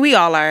seeing, I mean, we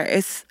all are.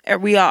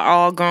 We are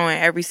all growing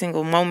every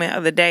single moment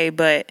of the day,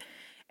 but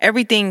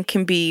everything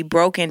can be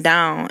broken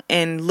down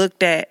and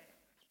looked at.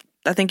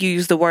 I think you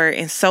used the word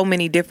in so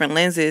many different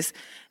lenses.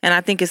 And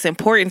I think it's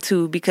important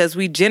too, because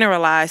we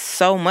generalize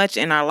so much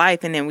in our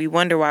life and then we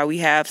wonder why we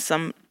have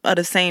some of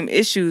the same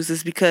issues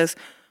is because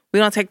we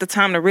don't take the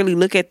time to really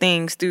look at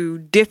things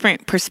through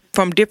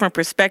from different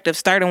perspectives,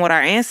 starting with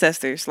our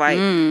ancestors. Like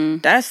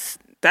that's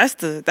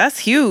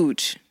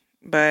huge.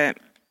 But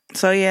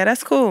so yeah,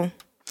 that's cool.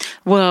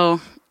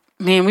 Well,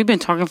 man, we've been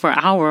talking for an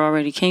hour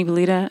already. Can you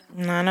believe that?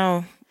 I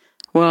know.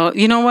 Well,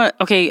 you know what?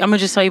 Okay, I'm going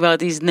to just tell you about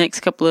these next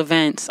couple of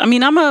events. I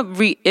mean, I'm going to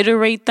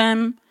reiterate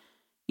them,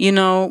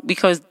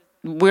 because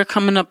we're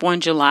coming up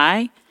on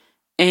July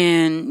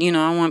and,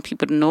 I want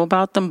people to know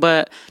about them.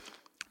 But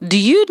do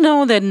you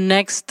know that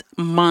next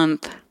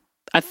month,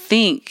 I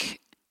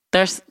think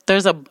there's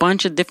a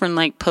bunch of different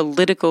like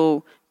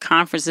political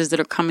conferences that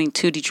are coming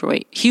to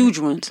Detroit, huge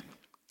ones.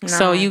 No.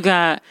 So you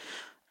got,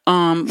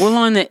 well,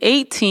 on the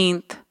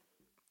 18th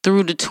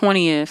through the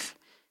 20th,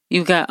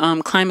 you've got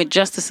Climate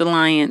Justice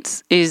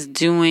Alliance is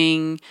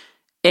doing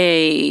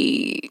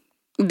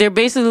they're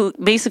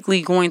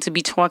basically going to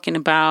be talking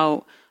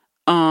about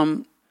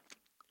the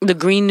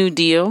Green New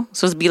Deal.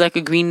 So it's be like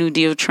a Green New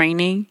Deal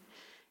training.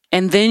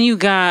 And then you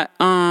got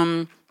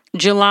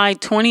July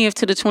 20th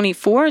to the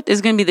 24th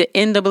is going to be the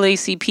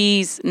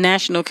NAACP's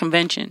National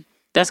Convention.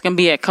 That's going to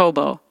be at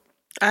Cobo.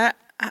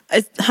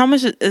 How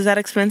much is that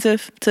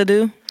expensive to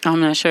do? I'm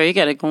not sure. You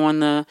got to go on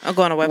the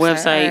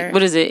website. Right.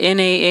 What is it?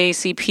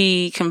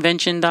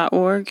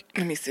 NAACPconvention.org.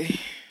 Let me see.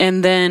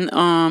 And then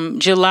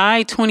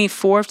July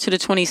 24th to the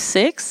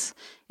 26th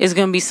is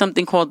going to be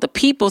something called the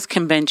People's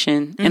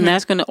Convention. Mm-hmm. And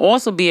that's going to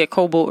also be at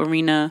Cobo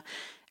Arena.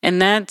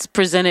 And that's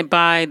presented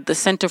by the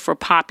Center for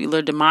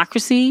Popular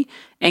Democracy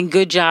and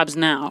Good Jobs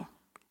Now.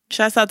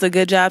 Shouts out to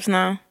Good Jobs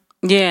Now.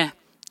 Yeah.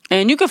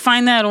 And you can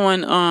find that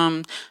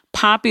on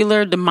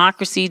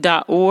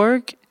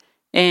populardemocracy.org.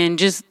 And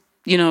just,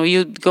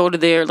 you go to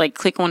there, like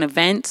click on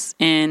events,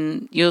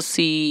 and you'll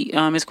see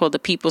it's called the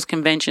People's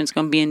Convention. It's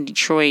going to be in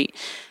Detroit.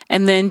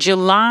 And then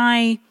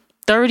July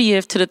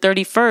 30th to the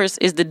 31st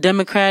is the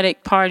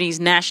Democratic Party's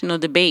national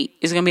debate.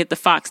 It's going to be at the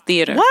Fox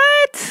Theater.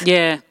 What?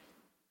 Yeah.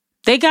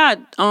 They got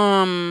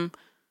 20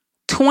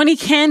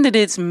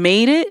 candidates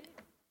made it,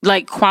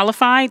 like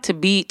qualified to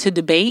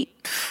debate,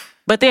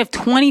 but they have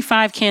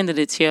 25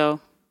 candidates, yo.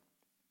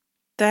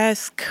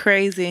 That's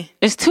crazy.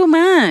 It's too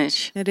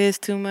much. It is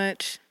too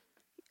much.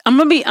 I'm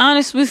gonna be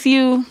honest with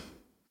you.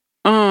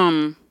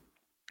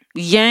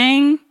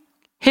 Yang,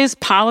 his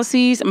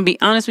policies, I'm gonna be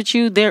honest with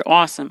you, they're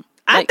awesome.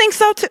 I think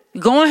so too.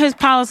 Go on his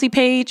policy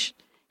page.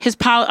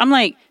 I'm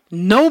like,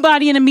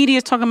 nobody in the media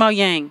is talking about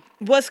Yang.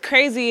 What's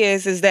crazy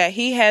is that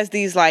he has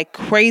these like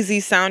crazy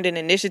sounding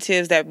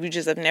initiatives that we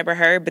just have never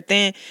heard. But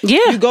then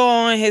you go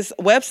on his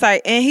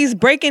website and he's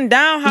breaking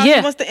down how he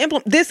wants to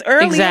implement this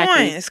early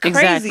on. It's crazy.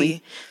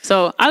 Exactly.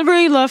 So I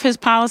really love his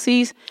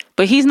policies,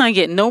 but he's not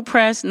getting no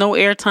press, no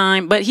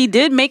airtime. But he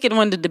did make it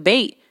on the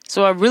debate.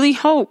 So I really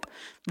hope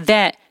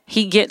that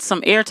he gets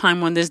some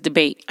airtime on this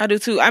debate. I do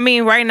too. I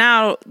mean, right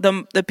now,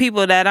 the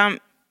people that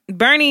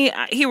Bernie,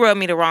 he rubbed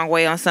me the wrong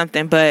way on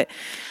something, but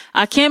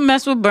I can't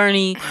mess with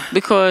Bernie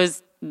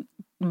because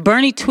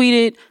Bernie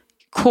tweeted,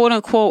 quote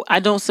unquote,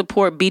 I don't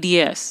support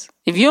BDS.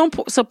 If you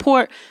don't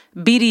support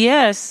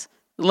BDS,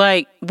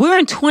 like, we're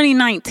in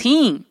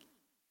 2019.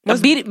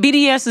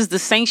 BDS is the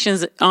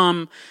sanctions,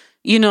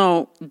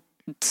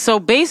 so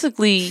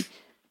basically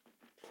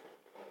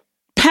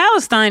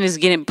Palestine is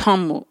getting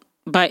pummeled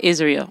by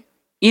Israel.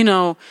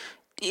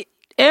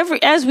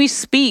 As we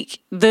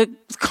speak, the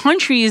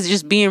country is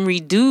just being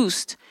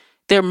reduced.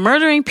 They're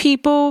murdering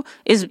people.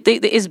 It's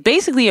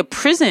basically a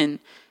prison.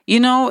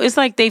 It's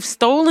like they've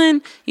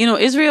stolen,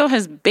 Israel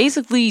has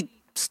basically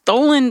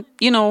stolen,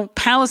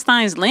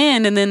 Palestine's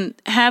land and then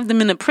have them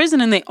in a prison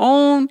in their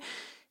own,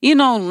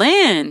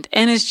 land.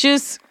 And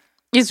it's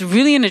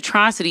really an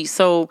atrocity.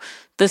 So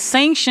the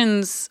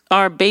sanctions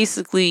are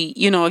basically,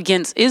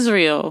 against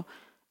Israel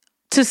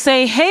to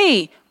say,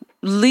 hey,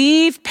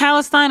 leave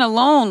Palestine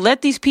alone.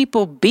 Let these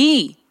people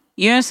be.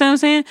 You understand what I'm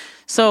saying?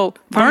 So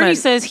Bernie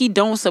says he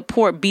don't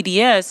support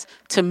BDS.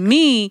 To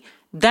me,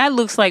 that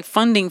looks like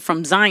funding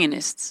from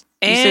Zionists.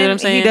 And see what I'm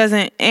saying? He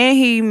doesn't, and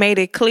he made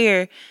it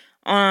clear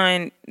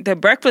on the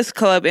Breakfast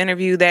Club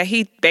interview that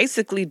he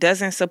basically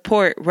doesn't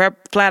support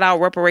flat out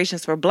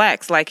reparations for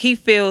blacks. Like, he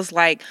feels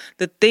like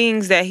the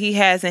things that he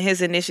has in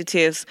his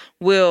initiatives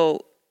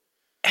will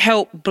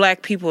help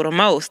black people the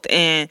most.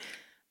 And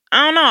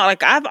I don't know,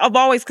 like, I've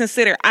always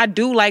considered, I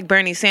do like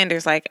Bernie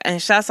Sanders, like,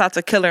 and shouts out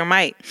to Killer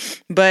Mike,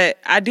 but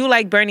I do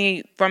like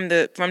Bernie from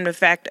the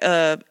fact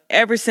of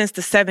ever since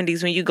the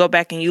 70s, when you go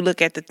back and you look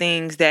at the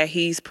things that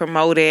he's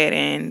promoted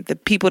and the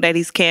people that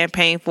he's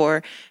campaigned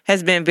for,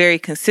 has been very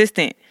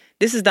consistent.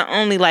 This is the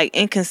only, like,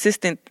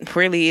 inconsistent,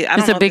 really.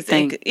 It's a big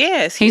thing.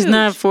 Yeah, it's He's huge.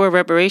 not for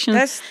reparations.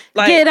 That's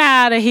like, get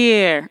out of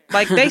here.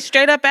 Like, they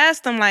straight up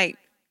asked him, like,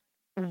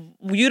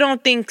 you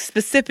don't think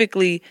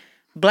specifically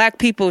black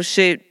people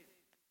should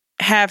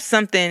have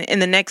something in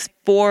the next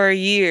 4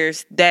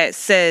 years that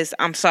says,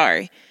 I'm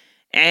sorry.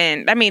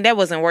 And I mean, that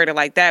wasn't worded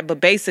like that, but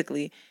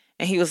basically,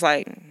 and he was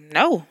like,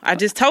 no, I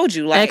just told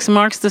you. Like, X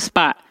marks the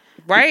spot.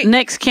 Right?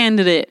 Next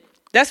candidate.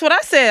 That's what I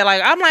said.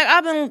 Like, I'm like,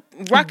 I've been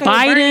rocking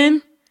Biden with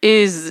Bernie.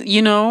 is,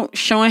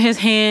 showing his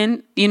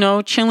hand,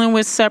 chilling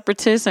with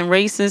separatists and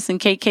racists and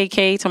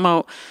KKK, talking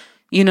about,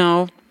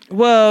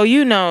 Well,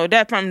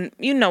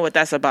 what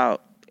that's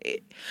about.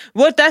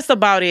 What that's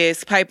about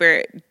is,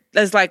 Piper,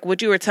 that's like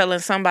what you were telling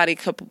somebody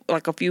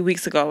a few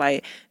weeks ago.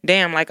 Like,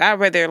 damn, like, I'd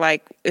rather,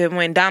 like,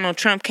 when Donald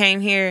Trump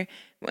came here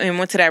and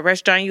went to that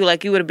restaurant, you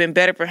would have been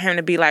better for him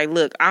to be like,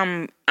 look,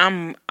 I'm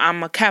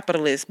a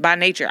capitalist by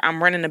nature.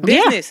 I'm running a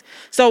business. Yeah.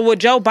 So with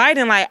Joe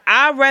Biden, like,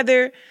 I'd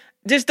rather,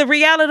 just the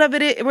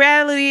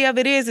reality of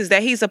it is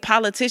that he's a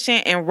politician,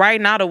 and right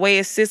now the way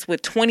it sits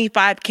with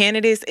 25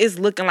 candidates, it's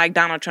looking like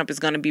Donald Trump is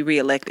going to be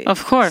reelected.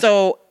 Of course.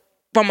 So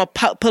from a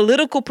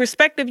political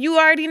perspective, you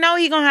already know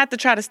he's going to have to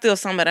try to steal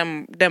some of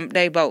them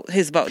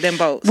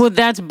votes. Well,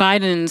 that's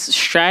Biden's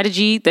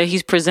strategy that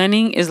he's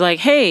presenting, is like,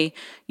 hey,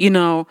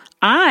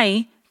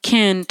 I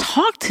can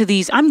talk to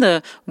these. I'm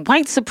the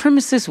white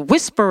supremacist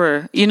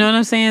whisperer. You know what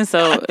I'm saying?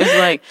 So it's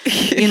like,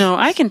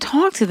 I can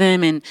talk to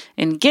them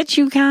and get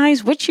you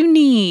guys what you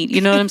need. You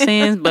know what I'm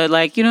saying? But,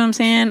 like, you know what I'm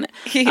saying?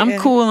 Yeah. I'm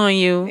cool on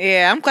you.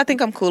 Yeah, I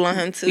think I'm cool on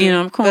him too.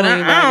 I'm cool on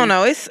you. I don't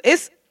know.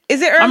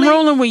 Is it early? I'm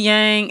rolling with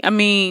Yang. I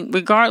mean,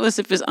 regardless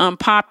if it's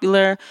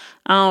unpopular,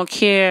 I don't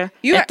care.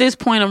 At this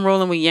point, I'm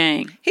rolling with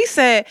Yang. He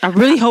said, I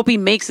really hope he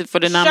makes it for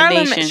the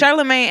nomination.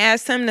 Charlamagne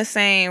asked him the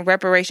same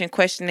reparation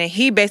question, and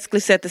he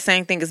basically said the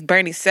same thing as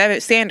Bernie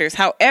Sanders.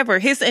 However,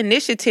 his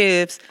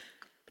initiatives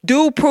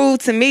do prove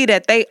to me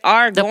that they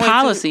are the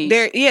policies.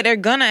 They're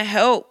gonna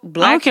help black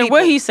people. I don't care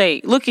what he say.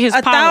 Look at his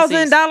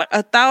policies.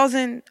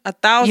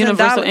 $1,000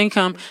 universal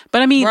income.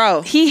 But I mean,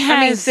 bro, he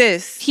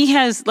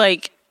has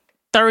like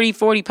 30,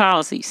 40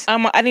 policies.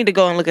 I need to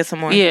go and look at some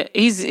more. Yeah,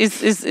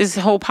 it's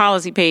whole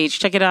policy page.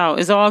 Check it out.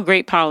 It's all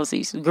great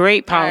policies.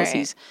 Great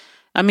policies.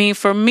 Right. I mean,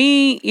 for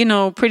me,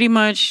 pretty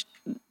much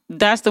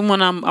that's the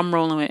one I'm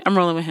rolling with. I'm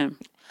rolling with him.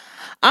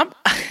 I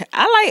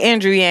like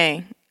Andrew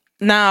Yang.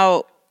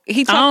 Now,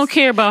 I don't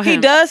care about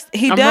him.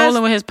 I'm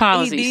rolling with his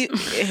policies.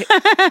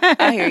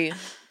 I hear you.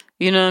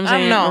 You know what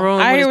I'm saying?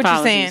 I hear what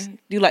you're saying.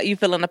 You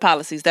feeling the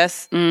policies.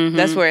 That's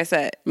where it's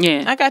at.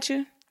 Yeah. I got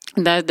you.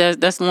 That's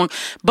the one.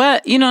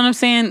 But you know what I'm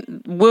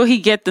saying? Will he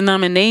get the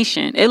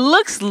nomination? It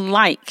looks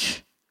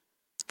like,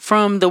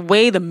 from the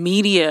way the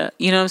media,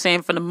 you know what I'm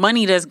saying, for the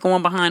money that's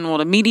going behind all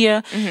the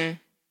media,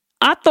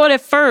 I thought at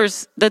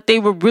first that they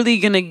were really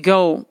going to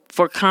go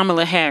for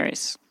Kamala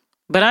Harris.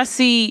 But I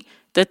see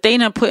that they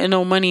not putting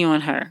no money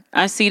on her.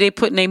 I see they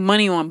putting their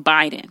money on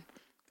Biden.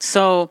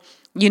 So,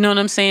 you know what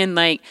I'm saying?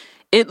 Like,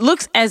 it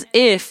looks as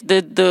if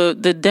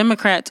the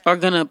Democrats are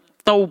going to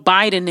throw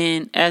Biden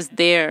in as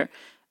their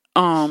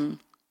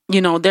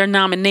their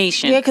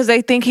nomination. Yeah, because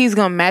they think he's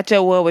gonna match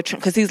up well with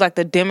Trump, because he's like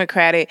the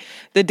Democratic.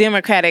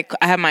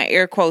 I have my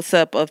air quotes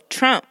up of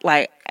Trump.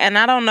 Like, and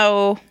I don't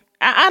know.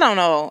 I don't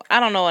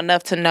know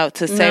enough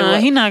to say. No,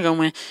 he's not gonna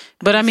win.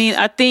 But I mean,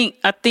 I think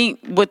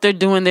what they're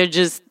doing, they're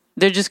just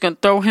gonna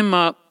throw him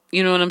up.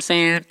 You know what I'm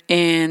saying?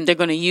 And they're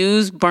gonna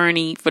use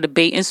Bernie for the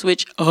bait and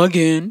switch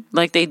again,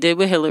 like they did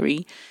with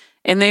Hillary.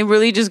 And they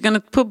really just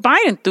gonna put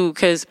Biden through,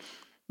 because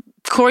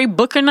Cory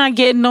Booker not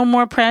getting no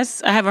more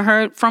press. I haven't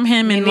heard from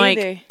him in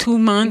like 2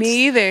 months.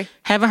 Me either.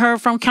 Haven't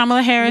heard from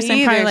Kamala Harris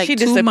in probably like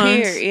 2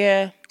 months.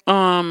 Yeah.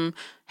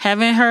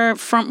 Haven't heard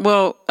from,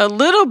 a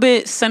little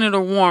bit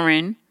Senator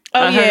Warren.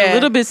 I heard a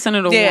little bit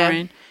Senator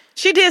Warren.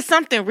 She did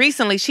something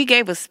recently. She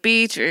gave a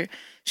speech, or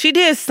she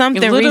did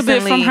something recently. A little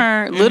bit from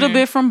her, a little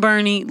bit from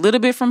Bernie, a little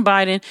bit from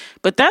Biden.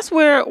 But that's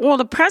where all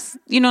the press,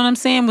 you know what I'm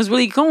saying, was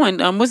really going.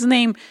 What's his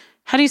name?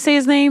 How do you say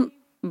his name?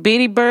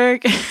 Beatty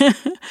Berg.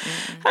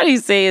 How do you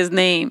say his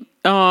name?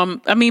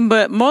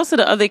 But most of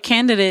the other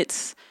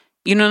candidates,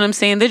 you know what I'm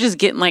saying, they're just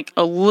getting like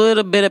a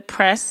little bit of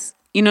press,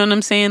 you know what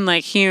I'm saying,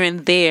 like here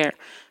and there.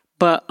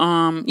 But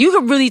you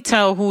can really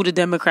tell who the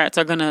Democrats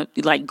are gonna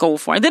like go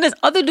for. And then this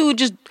other dude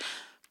just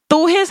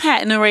threw his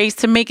hat in the race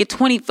to make it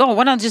 20. Oh,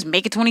 why not just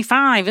make it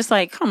 25? It's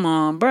like, come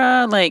on,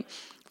 bruh. Like,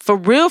 for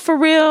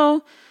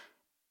real,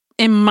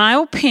 in my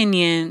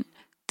opinion,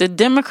 the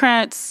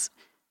Democrats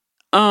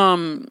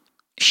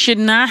should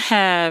not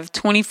have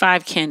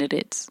 25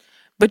 candidates.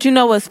 But you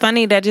know what's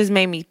funny? That just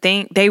made me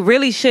think they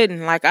really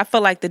shouldn't. Like, I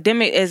feel like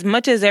as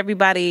much as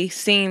everybody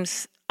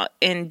seems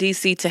in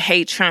DC to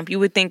hate Trump, you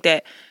would think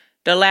that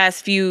the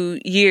last few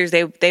years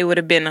they would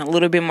have been a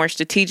little bit more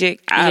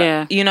strategic.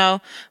 You know?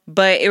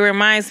 But it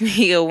reminds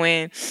me of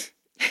when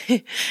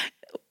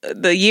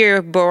the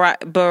year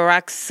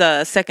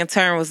Barack's second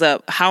term was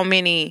up, how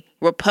many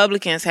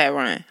Republicans had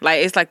run.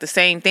 Like, it's like the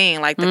same thing.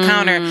 Like, the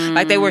counter,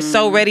 like, they were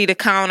so ready to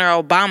counter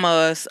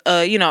Obama's,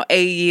 8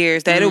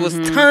 years that it was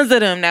tons of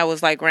them that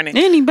was, like, running.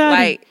 Anybody.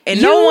 Like,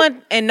 and nobody.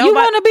 You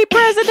want to be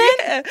president?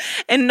 Yeah.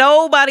 And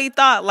nobody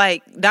thought,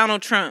 like,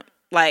 Donald Trump.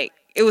 Like,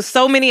 it was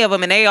so many of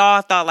them, and they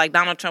all thought, like,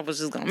 Donald Trump was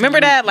just going to, remember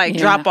that? Like,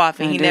 drop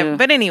off, and he never,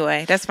 but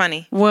anyway, that's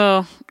funny.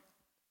 Well,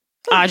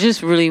 I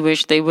just really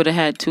wish they would have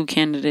had 2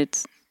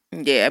 candidates.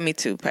 Yeah, me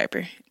too,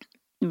 Piper.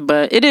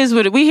 But it is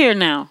what we here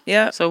now.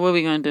 Yeah. So what are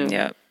we gonna do?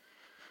 Yeah.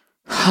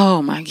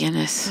 Oh my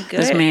goodness,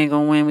 this man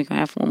gonna win. We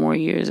gonna have 4 more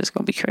years. It's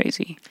gonna be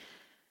crazy.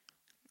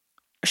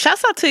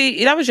 Shouts out to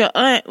you. That was your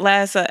aunt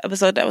last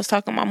episode that was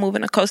talking about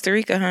moving to Costa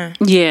Rica, huh?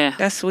 Yeah,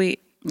 that's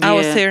sweet.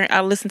 Yeah.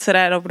 I listened to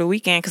that over the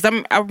weekend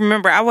because I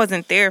remember I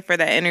wasn't there for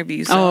that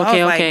interview, so I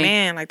was like,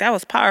 man, like that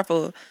was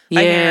powerful.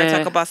 Like, hearing her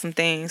talk about some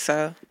things.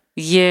 So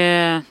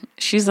yeah,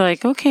 she's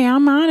like, okay,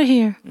 I'm out of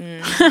here.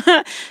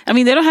 I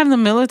mean, they don't have the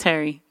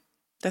military.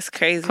 That's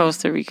crazy.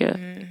 Costa Rica.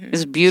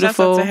 It's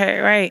beautiful. Shouts out to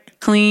her, right?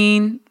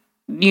 Clean,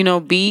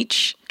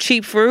 beach.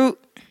 Cheap fruit.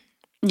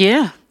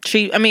 Yeah.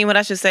 Cheap. I mean, what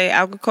I should say,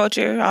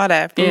 agriculture, all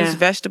that. Fruits,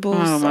 vegetables.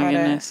 Oh, my all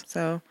goodness. That.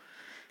 So,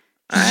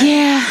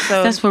 yeah.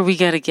 So, that's where we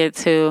got to get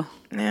to.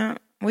 Yeah.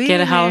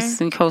 Get a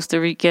house in Costa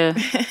Rica.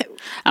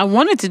 I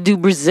wanted to do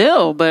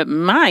Brazil, but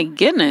my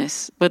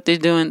goodness, what they're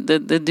doing, the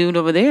dude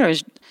over there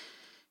is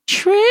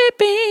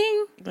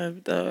tripping.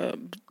 The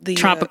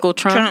tropical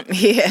Trump.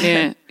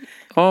 Yeah.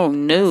 Oh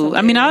no!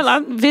 I mean,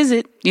 I'll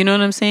visit. You know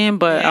what I'm saying?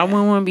 But I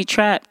wouldn't want to be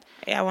trapped.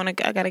 Yeah,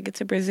 I gotta get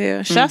to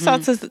Brazil. Shouts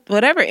out to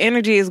whatever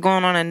energy is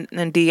going on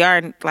in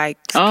DR. Like,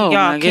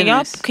 can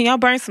y'all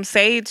burn some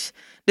sage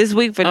this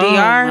week for DR,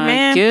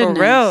 man? Goodness.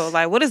 For real.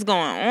 Like, what is going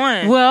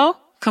on? Well,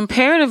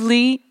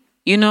 comparatively,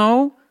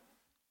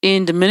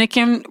 in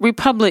Dominican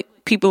Republic,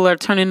 people are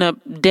turning up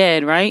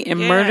dead, right, and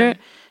murdered.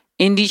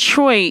 In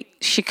Detroit,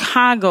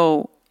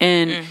 Chicago,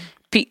 and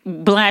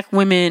Black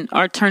women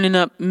are turning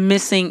up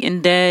missing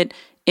and dead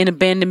in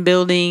abandoned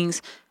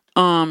buildings.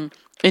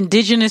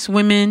 Indigenous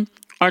women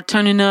are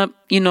turning up,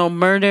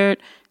 murdered.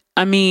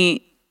 I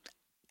mean,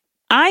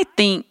 I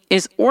think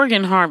it's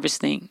organ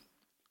harvesting.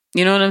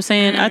 You know what I'm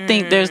saying? I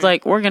think there's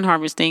like organ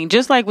harvesting,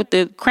 just like with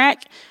the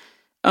crack.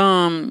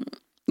 What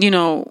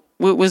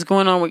was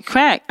going on with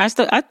crack? I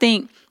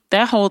think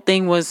that whole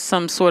thing was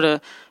some sort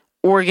of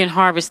organ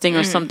harvesting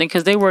or something,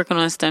 because they're working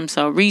on stem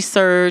cell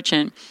research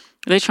and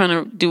they're trying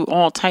to do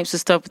all types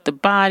of stuff with the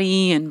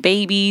body and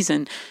babies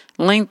and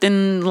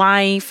lengthen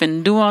life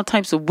and do all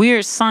types of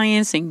weird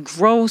science and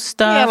grow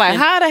stuff. Yeah, like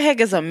how the heck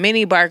is a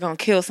mini bar gonna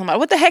kill somebody?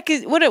 What the heck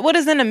is what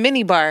is in a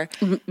mini bar?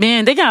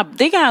 Man, they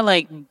got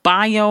like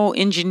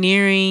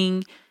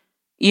bioengineering,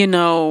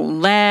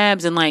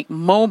 labs and like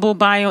mobile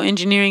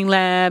bioengineering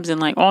labs and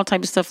like all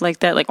types of stuff like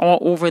that, like all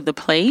over the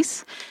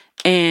place.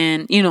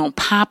 And,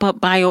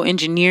 pop-up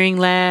bioengineering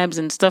labs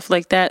and stuff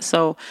like that.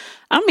 So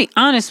I'll be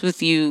honest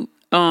with you.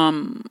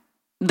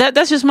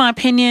 That's just my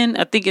opinion.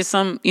 I think it's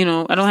some, I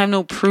don't have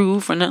no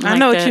proof or nothing like that. I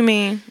know what you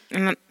mean.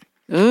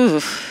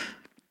 Oof.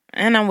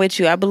 And I'm with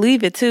you. I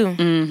believe it too.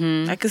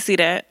 Mm-hmm. I could see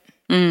that.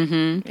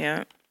 Mm-hmm.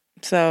 Yeah.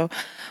 So,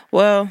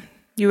 well,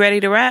 you ready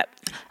to wrap?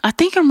 I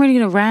think I'm ready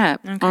to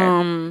wrap.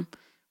 Okay.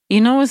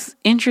 What's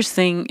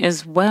interesting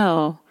as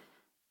well,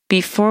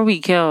 before we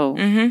go,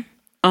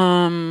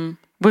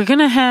 we're going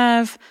to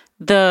have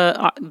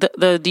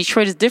the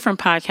Detroit is Different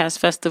podcast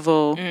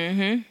festival.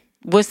 Mm-hmm.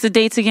 What's the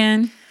dates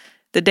again?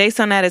 The dates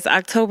on that is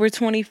October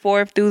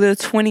 24th through the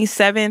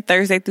 27th,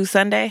 Thursday through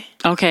Sunday.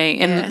 Okay,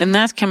 and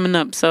that's coming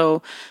up.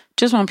 So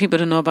just want people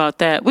to know about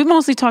that. We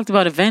mostly talked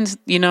about events,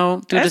 through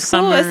the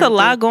summer. It's a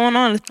lot going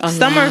on.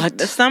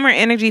 The summer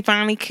energy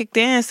finally kicked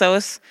in, so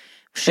it's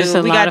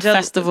a lot of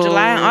festivals.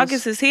 July and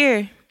August is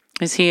here.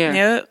 It's here.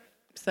 Yep.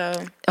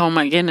 So. Oh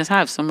my goodness, I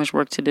have so much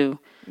work to do.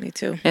 Me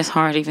too. It's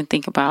hard to even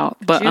think about.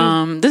 But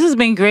this has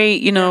been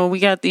great. We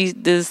got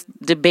this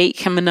debate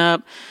coming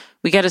up.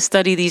 We got to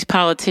study these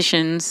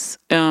politicians,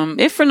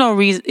 if for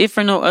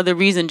no other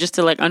reason, just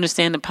to like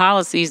understand the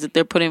policies that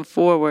they're putting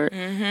forward.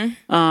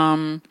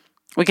 Mm-hmm.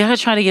 We got to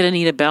try to get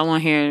Anita Bell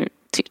on here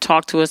to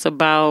talk to us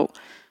about,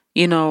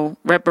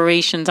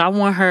 reparations. I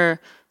want her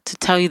to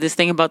tell you this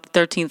thing about the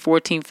 13th,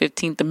 14th,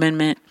 15th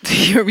Amendment.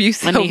 You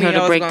I need her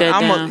to break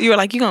that down. You were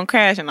like, you're going to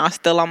crash, and I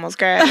still almost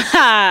crashed.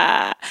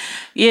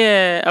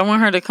 Yeah, I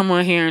want her to come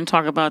on here and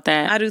talk about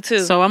that. I do too.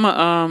 So I'm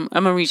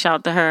gonna reach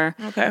out to her.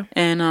 Okay.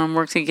 And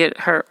work to get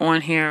her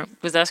on here,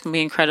 because that's gonna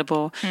be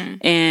incredible.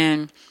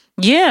 And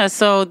yeah,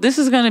 so this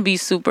is gonna be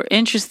super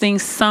interesting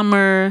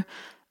summer.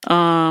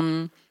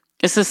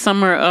 It's a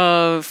summer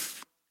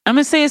of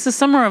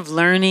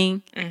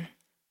learning.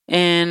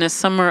 and a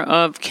summer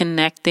of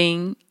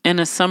connecting, and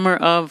a summer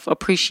of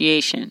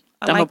appreciation.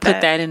 I'm going to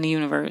put that in the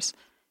universe,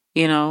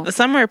 you know. The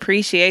summer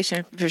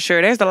appreciation, for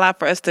sure. There's a lot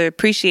for us to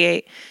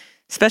appreciate,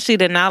 especially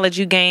the knowledge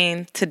you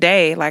gain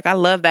today. Like, I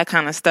love that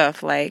kind of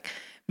stuff. Like,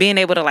 being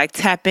able to, like,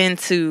 tap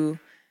into,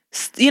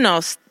 you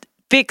know,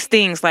 fix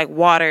things like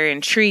water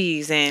and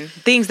trees and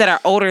things that are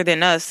older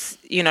than us,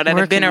 you know, that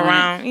have been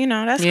around. You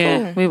know, that's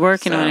cool. We're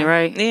working on it,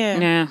 right? Yeah.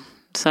 Yeah.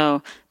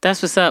 So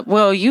that's what's up.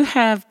 Well, you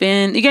got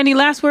any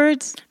last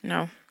words?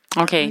 No.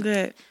 Okay. I'm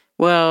good.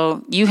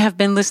 Well, you have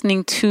been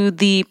listening to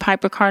the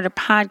Piper Carter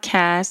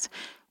podcast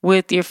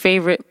with your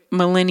favorite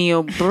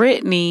millennial,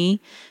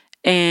 Brittany.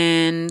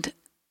 And,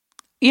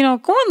 you know,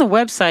 go on the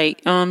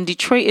website,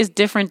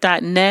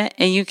 DetroitisDifferent.net,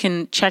 and you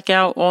can check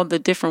out all the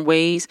different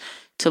ways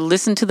to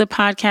listen to the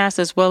podcast,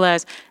 as well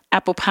as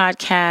Apple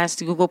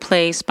Podcasts, Google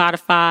Play,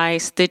 Spotify,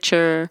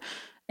 Stitcher.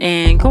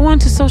 And go on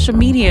to social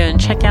media and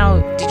check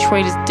out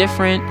Detroit is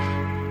Different.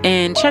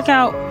 And check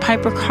out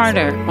Piper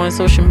Carter on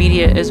social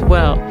media as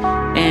well.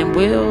 And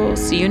we'll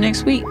see you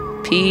next week.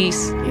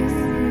 Peace.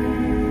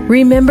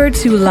 Remember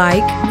to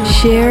like,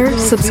 share,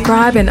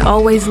 subscribe, and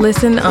always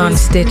listen on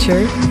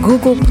Stitcher,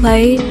 Google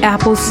Play,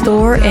 Apple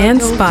Store,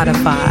 and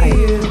Spotify.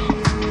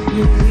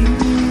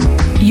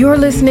 You're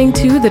listening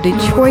to the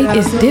Detroit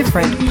is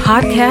Different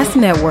podcast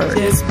network.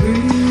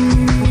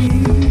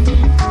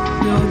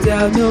 No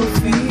doubt, no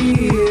fear.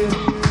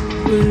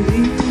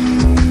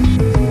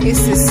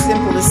 It's as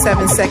simple as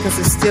 7 seconds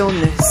of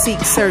stillness. Seek,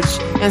 search,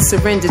 and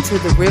surrender to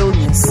the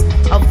realness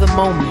of the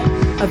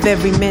moment, of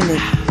every minute.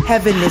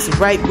 Heaven is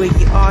right where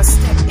you are,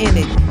 step in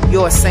it.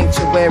 Your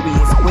sanctuary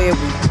is where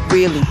we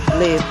really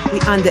live. We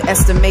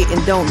underestimate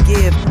and don't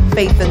give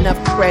faith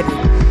enough credit.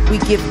 We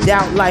give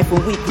doubt life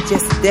when we could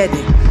just dead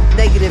it.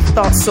 Negative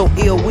thoughts so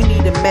ill, we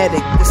need a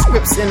medic. The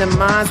scripts in the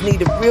minds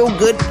need a real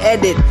good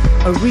edit.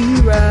 A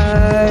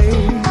rewrite.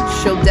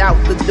 Show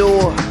doubt the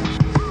door.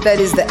 That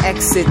is the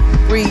exit.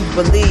 Breathe,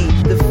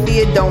 believe. The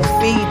fear don't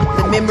feed.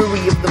 The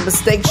memory of the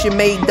mistakes you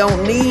made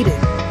don't need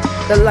it.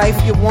 The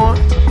life you want,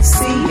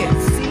 see it.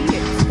 See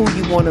it. Who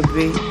you wanna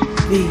be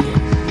it.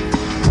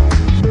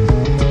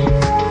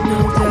 No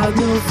doubt,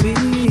 no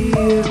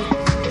fear.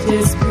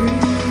 Just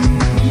breathe.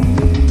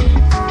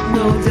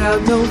 No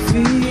doubt, no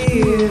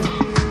fear.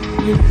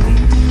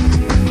 Believe.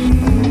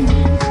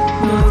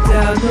 No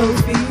doubt, no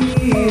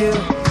fear.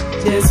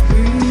 Just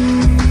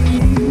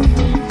breathe.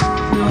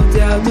 No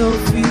doubt, no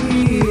fear.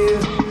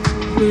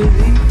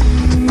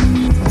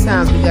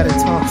 Sometimes we gotta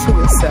talk to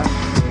ourselves,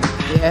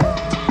 yeah?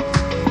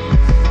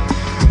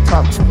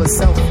 Talk to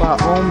ourselves for our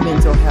own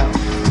mental health,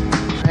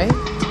 right?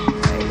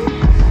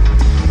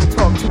 We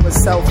talk to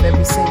ourselves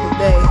every single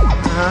day,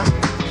 yeah.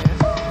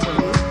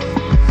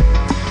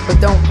 But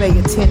don't pay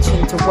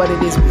attention to what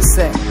it is we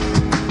say.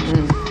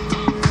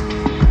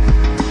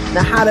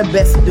 Now how to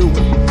best do it?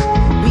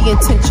 Be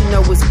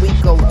intentional as we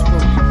go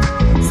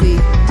through. See,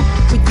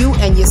 put you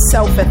and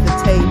yourself at the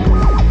table.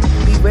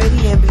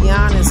 Ready and be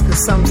honest,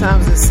 cause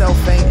sometimes the self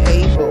ain't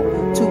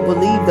able to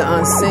believe the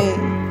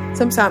unseen.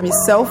 Sometimes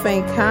yourself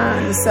ain't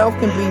kind, yourself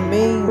can be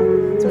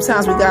mean.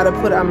 Sometimes we gotta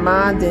put our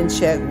mind in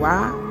check.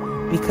 Why?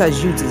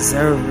 Because you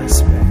deserve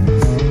respect.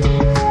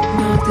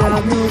 No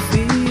doubt, no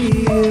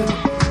fear,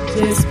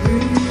 just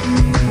breathe.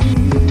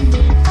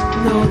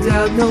 No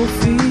doubt, no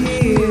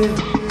fear,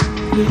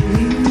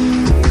 believe.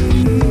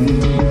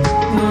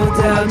 No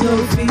doubt, no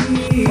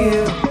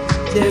fear,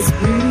 just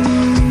breathe.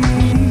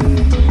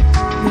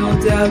 No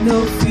doubt,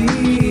 no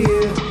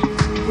fear,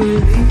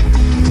 believe.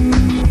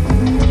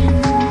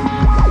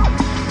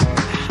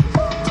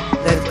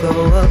 Let go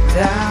of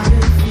doubt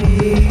and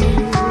fear.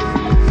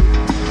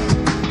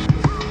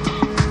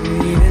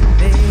 Breathing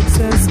makes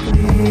us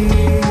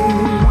clear.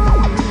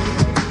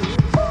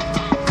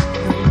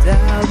 No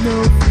doubt, no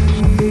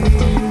fear.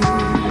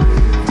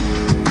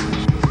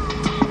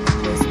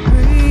 Just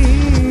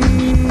breathe.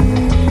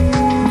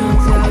 No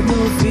doubt, no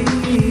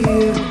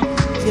fear.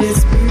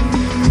 Just breathe.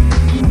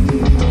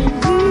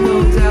 No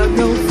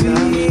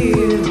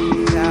fear,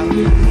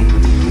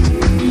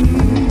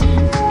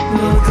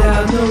 no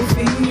doubt, no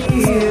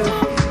fear,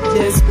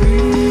 just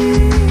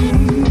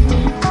breathe.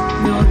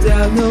 No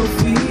doubt, no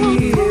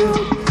fear,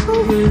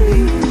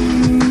 believe.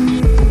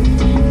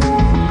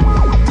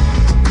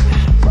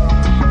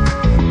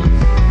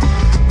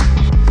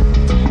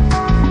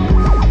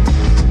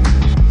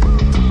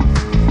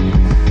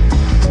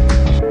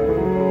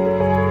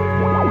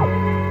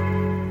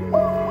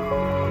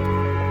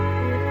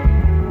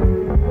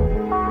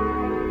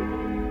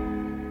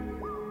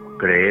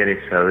 Creer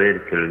es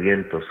saber que el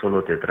viento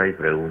solo te trae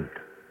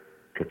preguntas,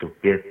 que tus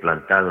pies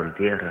plantados en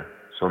tierra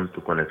son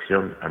tu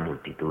conexión a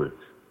multitudes.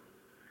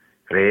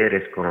 Creer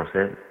es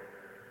conocer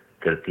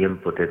que el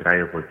tiempo te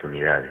trae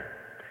oportunidades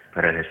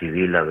para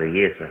recibir la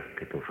belleza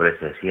que te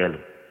ofrece el cielo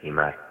y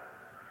mar.